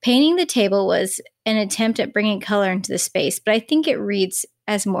 Painting the table was an attempt at bringing color into the space, but I think it reads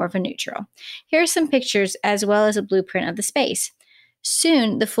as more of a neutral. Here are some pictures as well as a blueprint of the space.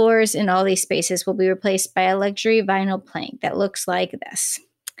 Soon, the floors in all these spaces will be replaced by a luxury vinyl plank that looks like this.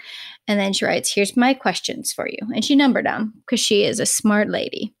 And then she writes, here's my questions for you. And she numbered them because she is a smart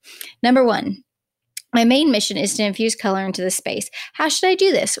lady. Number 1, my main mission is to infuse color into the space. How should I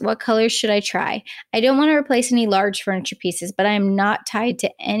do this? What colors should I try? I don't want to replace any large furniture pieces, but I am not tied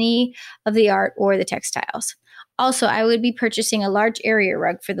to any of the art or the textiles. Also, I would be purchasing a large area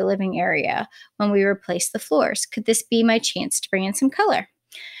rug for the living area when we replace the floors. Could this be my chance to bring in some color?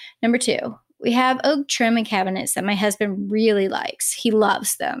 Number 2, we have oak trim and cabinets that my husband really likes. He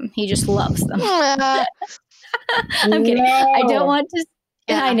loves them. He just loves them. I'm kidding. No. I don't want to.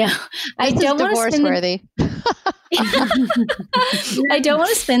 Yeah. I know. I don't want to spend worthy. I don't want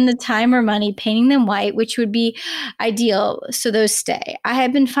to spend the time or money painting them white, which would be ideal so those stay. I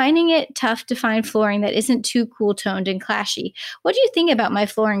have been finding it tough to find flooring that isn't too cool toned and clashy. What do you think about my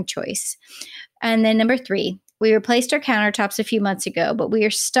flooring choice? And then number 3, we replaced our countertops a few months ago, but we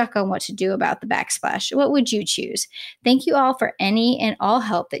are stuck on what to do about the backsplash. What would you choose? Thank you all for any and all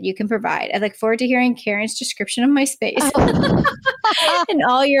help that you can provide. I look forward to hearing Karen's description of my space and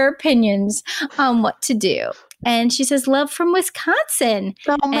all your opinions on what to do. And she says, love from Wisconsin.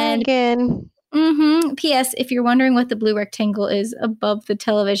 Oh, Megan. P.S. If you're wondering what the blue rectangle is above the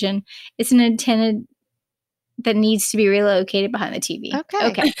television, it's an antenna that needs to be relocated behind the TV.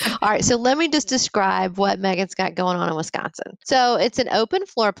 Okay. All right. So let me just describe what Megan's got going on in Wisconsin. So it's an open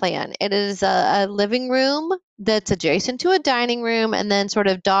floor plan. It is a living room that's adjacent to a dining room and then sort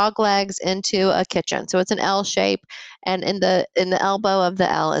of dog legs into a kitchen. So it's an L shape, and in the elbow of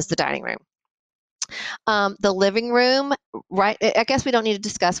the L is the dining room. The living room, right? I guess we don't need to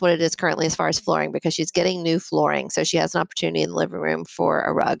discuss what it is currently as far as flooring because she's getting new flooring. So she has an opportunity in the living room for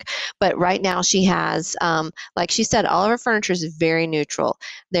a rug. But right now she has, like she said, all of her furniture is very neutral.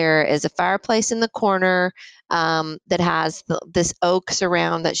 There is a fireplace in the corner that has this oak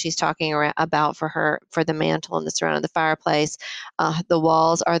surround that she's talking about for the mantle and the surround of the fireplace. The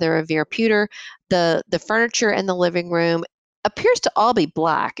walls are the Revere pewter. The furniture in the living room appears to all be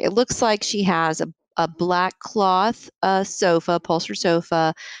black. It looks like she has a black cloth sofa, upholstered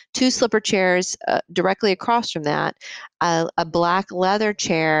sofa, 2 slipper chairs directly across from that, a black leather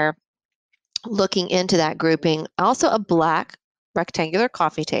chair looking into that grouping, also a black rectangular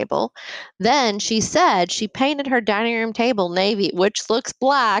coffee table. Then she said she painted her dining room table navy, which looks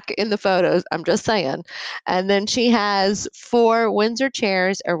black in the photos. I'm just saying. And then she has 4 Windsor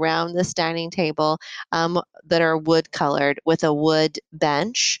chairs around this dining table that are wood colored with a wood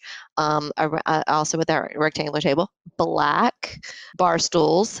bench, also with that rectangular table, black bar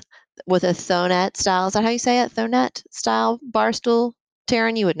stools with a Thonet style. Is that how you say it? Thonet style bar stool?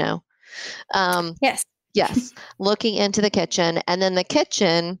 Taryn, you would know. Yes. Yes, looking into the kitchen. And then the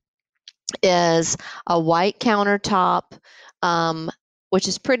kitchen is a white countertop, which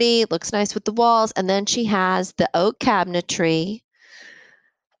is pretty, looks nice with the walls. And then she has the oak cabinetry.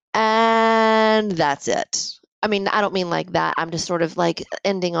 And that's it. I mean, I don't mean like that. I'm just sort of like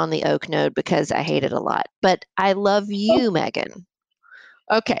ending on the oak note because I hate it a lot. But I love you, Megan.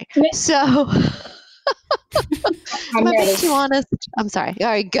 Okay, so... I'm ready. Too honest. I'm sorry. All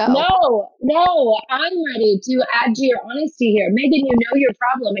right, go. No, I'm ready to add to your honesty here. Megan, you know your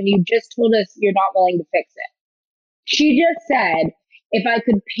problem and you just told us you're not willing to fix it. She just said, if I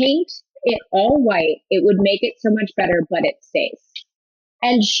could paint it all white, it would make it so much better, but it stays.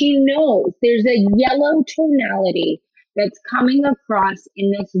 And she knows there's a yellow tonality that's coming across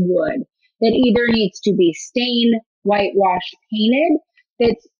in this wood that either needs to be stained, whitewashed, painted,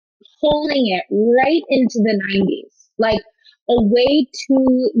 that's pulling it right into the 90s, like a way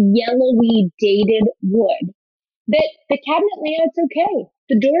too yellowy, dated wood. That the cabinet layout's okay,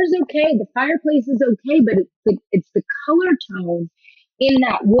 the door's okay, the fireplace is okay, but it's the color tone in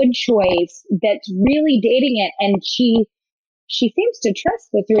that wood choice that's really dating it. And she seems to trust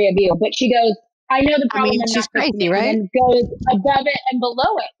the 3 of you, but she goes, I know the problem. She's crazy, right? And goes above it and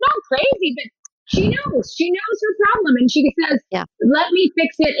below it. Not crazy, but she knows her problem. And she says, let me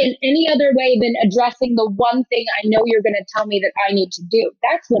fix it in any other way than addressing the one thing I know you're going to tell me that I need to do.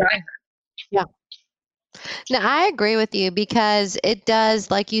 That's what I heard. Yeah. No, I agree with you because it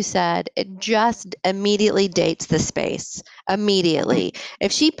does, like you said, it just immediately dates the space. Immediately.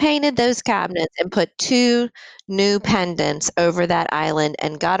 If she painted those cabinets and put 2 new pendants over that island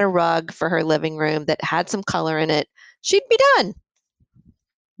and got a rug for her living room that had some color in it, she'd be done.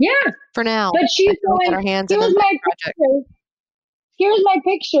 Yeah. For now. But she's going, here's my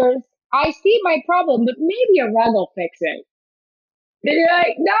pictures. I see my problem, but maybe a rug will fix it. And you're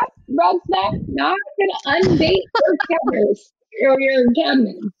like, no, rug's not going to undate your covers or your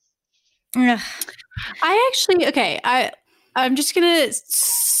cabinets. I actually, I'm just going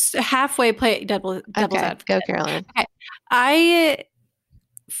to halfway play devil's advocate. Go, Caroline. Okay. I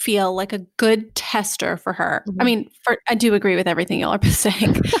feel like a good tester for her. I mean, I do agree with everything y'all are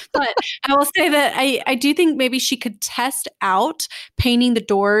saying, but I will say that I do think maybe she could test out painting the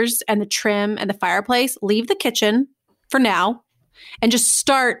doors and the trim and the fireplace, leave the kitchen for now, and just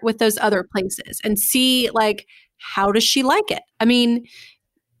start with those other places and see, like, how does she like it? I mean,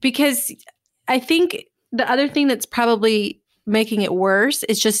 because I think the other thing that's probably making it worse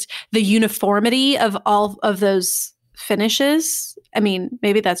is just the uniformity of all of those finishes. I mean,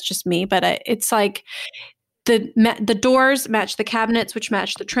 maybe that's just me, but it's like the doors match the cabinets, which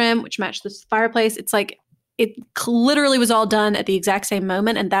match the trim, which match the fireplace. It's like it literally was all done at the exact same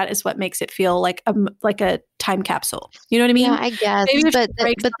moment, and that is what makes it feel like a time capsule. You know what I mean? Yeah, I guess. But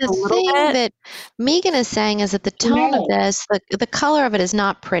the thing that Megan is saying is that the tone of this, the color of it is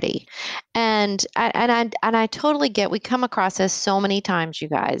not pretty, and I totally get. We come across this so many times, you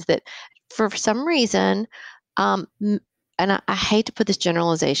guys, that for some reason. And I hate to put this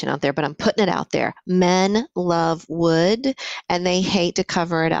generalization out there, but I'm putting it out there. Men love wood and they hate to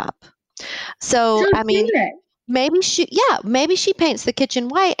cover it up. So, I mean, maybe she paints the kitchen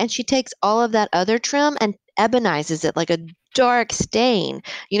white and she takes all of that other trim and ebonizes it like a dark stain.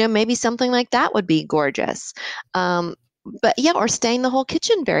 You know, maybe something like that would be gorgeous. But yeah, or stain the whole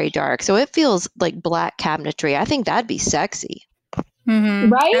kitchen very dark. So it feels like black cabinetry. I think that'd be sexy.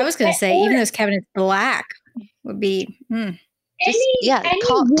 Mm-hmm. Right? I was going to say, even those cabinets black would be any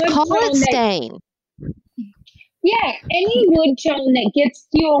call it stain. Yeah, any wood tone that gets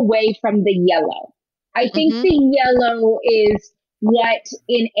you away from the yellow. I think the yellow is what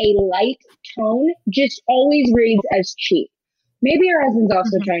in a light tone just always reads as cheap. Your husband's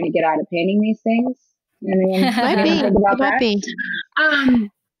also trying to get out of painting these things. Might be.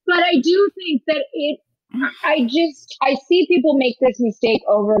 But I do think that I see people make this mistake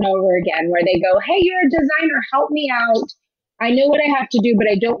over and over again where they go, hey, you're a designer, help me out. I know what I have to do, but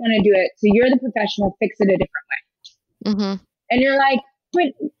I don't want to do it. So you're the professional, fix it a different way. Mm-hmm. And you're like,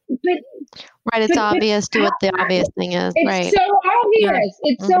 but right, it's obvious. Do what the obvious thing is. It's so obvious.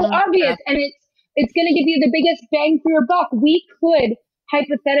 Yeah. It's so obvious. And it's going to give you the biggest bang for your buck. We could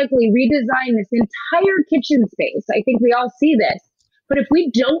hypothetically redesign this entire kitchen space. I think we all see this. But if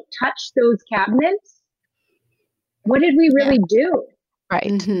we don't touch those cabinets, what did we really do? Right.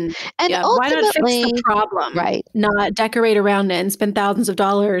 Mm-hmm. And ultimately, why not fix the problem? Right. Not decorate around it and spend thousands of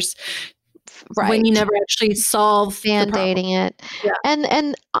dollars when you never actually solve band-aiding it. Yeah.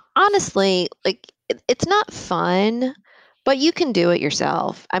 And honestly, like it's not fun, but you can do it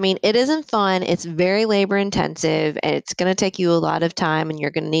yourself. I mean, it isn't fun. It's very labor intensive and it's going to take you a lot of time and you're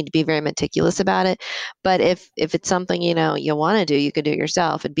going to need to be very meticulous about it. But if it's something, you want to do, you could do it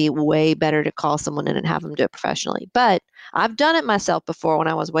yourself. It'd be way better to call someone in and have them do it professionally. But I've done it myself before when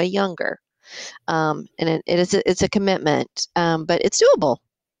I was way younger. And it's a commitment, but it's doable.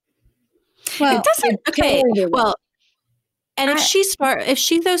 Well, it doesn't. Okay. Well, and if she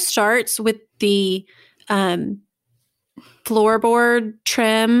starts with the floorboard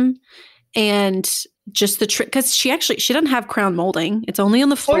trim and just the because she doesn't have crown molding. It's only on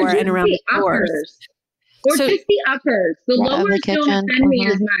the floor and around the doors. Or just the uppers. The lowers don't offend me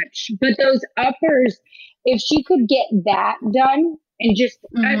as much, but those uppers, if she could get that done and just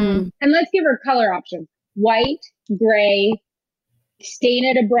and let's give her color options: white, gray, stain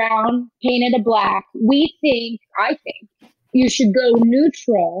it a brown, paint it a black. I think you should go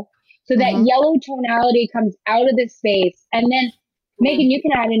neutral so that yellow tonality comes out of the space. And then, Megan, you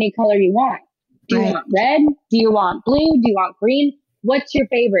can add any color you want. Do you want red? Do you want blue? Do you want green? What's your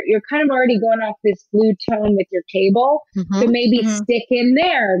favorite? You're kind of already going off this blue tone with your table. So maybe stick in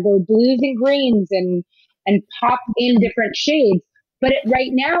there, go blues and greens and pop in different shades. But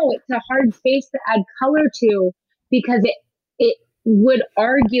right now, it's a hard space to add color to because it would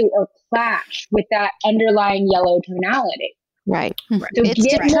argue or clash with that underlying yellow tonality. Right. So it's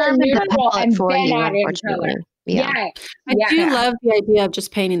get more neutral and for then you, add in color. Yeah. I do love the idea of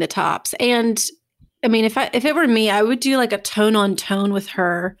just painting the tops. And I mean, if it were me, I would do like a tone on tone with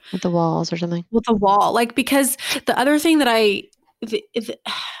her. With the walls or something. With the wall. Like, because the other thing that I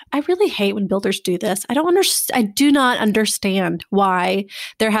really hate when builders do this. I do not understand why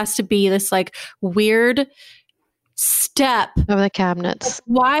there has to be this like weird step of the cabinets.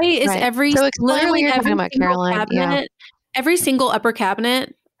 Why is every so explain what you're talking about, Caroline? Cabinet, every single upper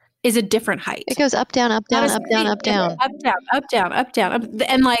cabinet is a different height. It goes up, down, up, down, up, down, up, down, up, down, up, down, up, down,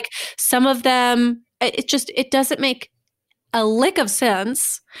 and like some of them, it doesn't make a lick of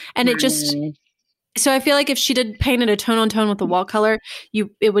sense, and it just So I feel like if she did painted a tone on tone with the wall color,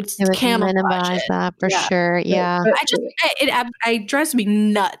 it would camouflage minimize that for sure. Yeah. It drives me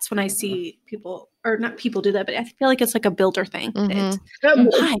nuts when I see people, or not people do that, but I feel like it's like a builder thing.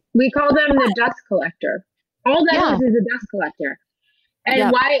 We call them the dust collector. All that is a dust collector.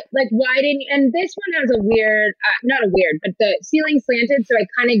 And why didn't, and this one has a weird, not a weird, but the ceiling slanted. So I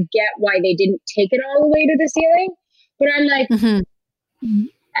kind of get why they didn't take it all the way to the ceiling. But I'm like,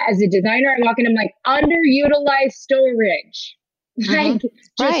 as a designer, I walk in, I'm like, underutilized storage. Like,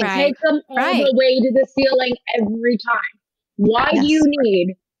 just take them all the way to the ceiling every time. Why do you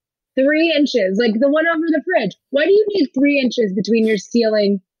need 3 inches? Like the one over the fridge. Why do you need 3 inches between your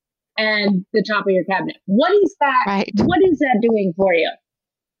ceiling and the top of your cabinet? What is that? Right. What is that doing for you?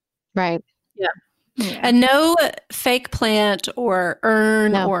 Right. Yeah. And no fake plant or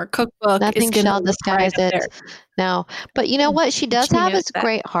urn or cookbook. Nothing shall disguise it. No. But you know what she does have is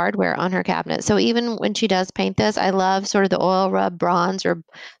great hardware on her cabinet. So even when she does paint this, I love sort of the oil rub bronze or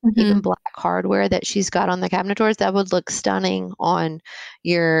even black hardware that she's got on the cabinet doors. That would look stunning on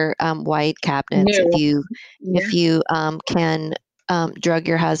your white cabinets if you can drug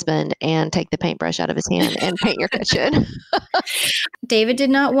your husband and take the paintbrush out of his hand and paint your kitchen. David did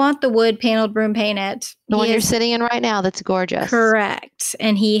not want the wood paneled room painted. The one you're sitting in right now, that's gorgeous. Correct.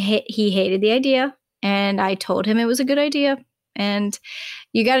 And he hated the idea. And I told him it was a good idea. And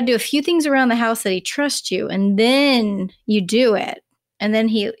you got to do a few things around the house that he trusts you. And then you do it. And then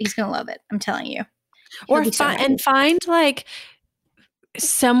he's going to love it. I'm telling you. Or find like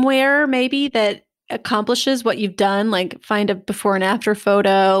somewhere maybe that accomplishes what you've done, like find a before and after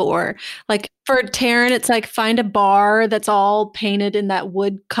photo, or like for Taryn, it's like find a bar that's all painted in that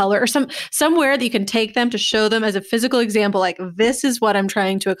wood color, or somewhere that you can take them to show them as a physical example, like this is what I'm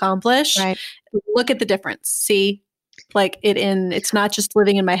trying to accomplish. Right. Look at the difference. See, like it's not just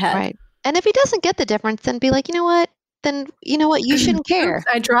living in my head. Right. And if he doesn't get the difference, then be like, you know what? You shouldn't care.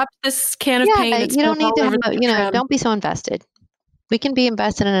 I dropped this can of paint. You don't need to have, don't be so invested. We can be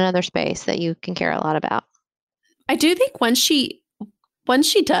invested in another space that you can care a lot about. I do think once she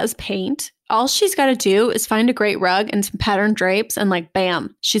does paint, all she's got to do is find a great rug and some patterned drapes, and like,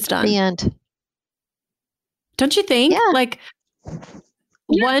 bam, she's done. The end. Don't you think? Yeah. Like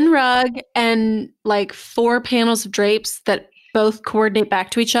one rug and like 4 panels of drapes that both coordinate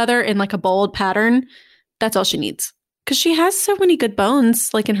back to each other in like a bold pattern. That's all she needs. Because she has so many good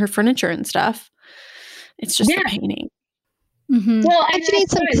bones, like in her furniture and stuff. It's just the painting. Mm-hmm. Well, and she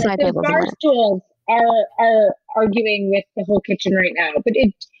needs some side tables. The bar stools are arguing with the whole kitchen right now, but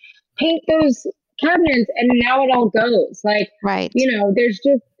paint those cabinets and now it all goes. Like, there's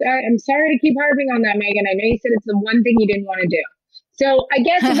just, I'm sorry to keep harping on that, Megan. I know you said it's the one thing you didn't want to do. So I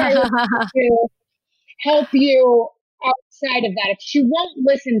guess if I were to help you outside of that, if she won't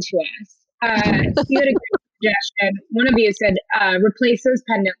listen to us, you had a great suggestion. One of you said, replace those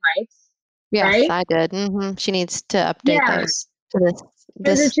pendant lights. Yes, right? I did. Mm-hmm. She needs to update those to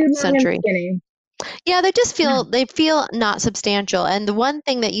this century. Yeah, they just feel they feel not substantial. And the one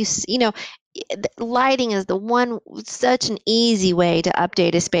thing that lighting is such an easy way to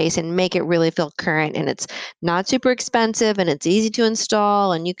update a space and make it really feel current. And it's not super expensive and it's easy to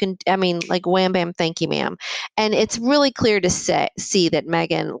install. And you can, like wham, bam, thank you, ma'am. And it's really clear to see that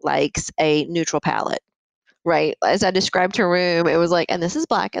Megan likes a neutral palette. Right. As I described her room, it was like, and this is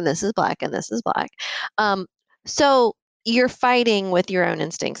black, and this is black, and this is black. So you're fighting with your own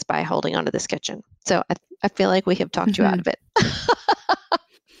instincts by holding onto this kitchen. So I feel like we have talked you out of it.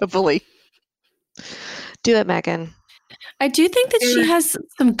 Hopefully. Do it, Megan. I do think that she has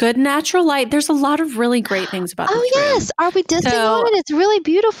some good natural light. There's a lot of really great things about this room. Yes. Are we dissing on it? It's really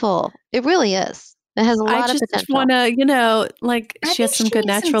beautiful. It really is. It has a lot of potential. I just want to, she has some good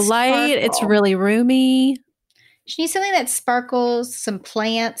natural light. It's really roomy. She needs something that sparkles, some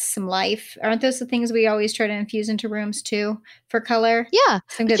plants, some life. Aren't those the things we always try to infuse into rooms too for color? Yeah.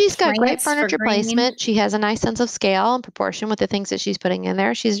 She's got great furniture placement. She has a nice sense of scale and proportion with the things that she's putting in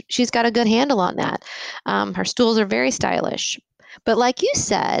there. She's got a good handle on that. Her stools are very stylish. But like you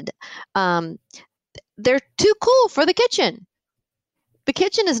said, they're too cool for the kitchen. The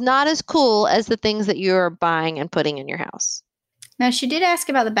kitchen is not as cool as the things that you're buying and putting in your house. Now, she did ask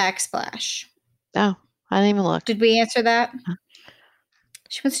about the backsplash. Oh. I didn't even look. Did we answer that?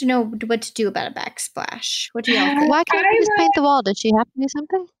 She wants to know what to do about a backsplash. What do y'all think? Why can't you just paint the wall? Did she have to do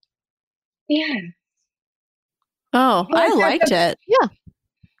something? Yeah. Oh, I liked it. Yeah.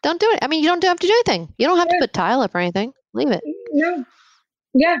 Don't do it. You don't have to do anything. You don't have to put tile up or anything. Leave it. No.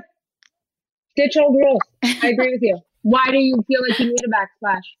 Yeah. Ditch old rules. I agree with you. Why do you feel like you need a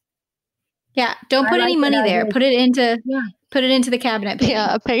backsplash? Yeah. Don't put any money there. Put it into the cabinet.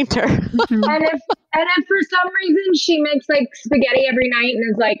 Yeah, a painter. And And if for some reason she makes like spaghetti every night and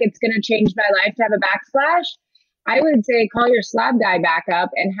is like, it's going to change my life to have a backsplash, I would say call your slab guy back up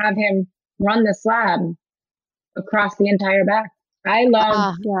and have him run the slab across the entire back. I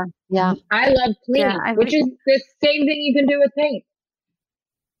love cleaning, which is the same thing you can do with paint.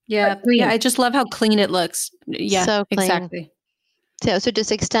 Yeah. Yeah. I just love how clean it looks. Yeah, so clean. Exactly. So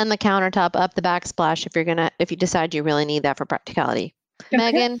just extend the countertop up the backsplash if you decide you really need that for practicality. Okay.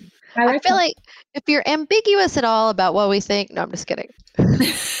 Megan, I feel like if you're ambiguous at all about what we think, no, I'm just kidding.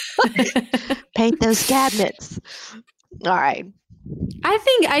 Paint those cabinets. All right.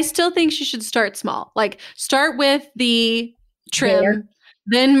 I still think she should start small. Like start with the trim,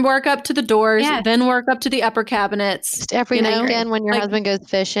 then work up to the doors, then work up to the upper cabinets. Just every weekend when your husband goes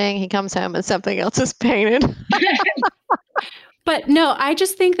fishing, he comes home and something else is painted. But no, I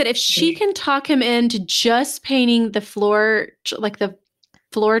just think that if she can talk him into just painting the floor, like the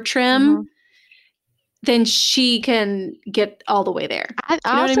floor trim, then she can get all the way there. I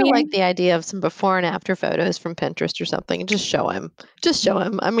also like the idea of some before and after photos from Pinterest or something. Just show him.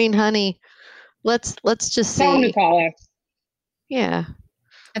 I mean, honey, let's just see. Tell him to call us. Yeah.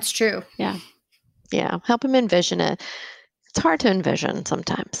 That's true. Yeah. Yeah. Help him envision it. It's hard to envision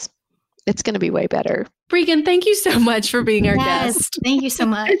sometimes. It's going to be way better. Breegan, thank you so much for being our guest. Thank you so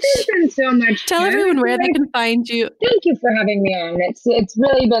much. It's been so much Tell everyone where they can find you. Thank you for having me on. It's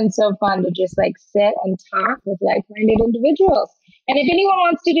really been so fun to just like sit and talk with like-minded individuals. And if anyone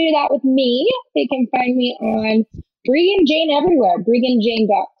wants to do that with me, they can find me on Breegan Jane everywhere.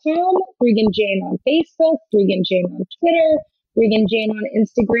 BreeganJane.com, Breegan Jane on Facebook, Breegan Jane on Twitter, Breegan Jane on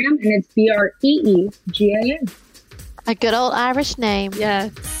Instagram, and it's BREEGAN. A good old Irish name.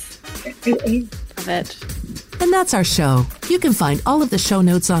 Yes. Love it. And that's our show. You can find all of the show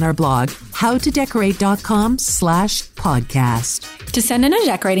notes on our blog, howtodecorate.com/podcast. To send in a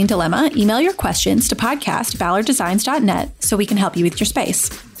decorating dilemma, email your questions to podcast@ballarddesigns.net so we can help you with your space.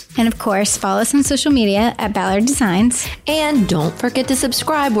 And of course, follow us on social media at Ballard Designs. And don't forget to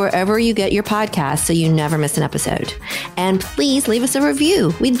subscribe wherever you get your podcast so you never miss an episode. And please leave us a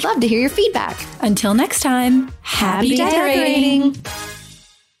review. We'd love to hear your feedback. Until next time, happy decorating.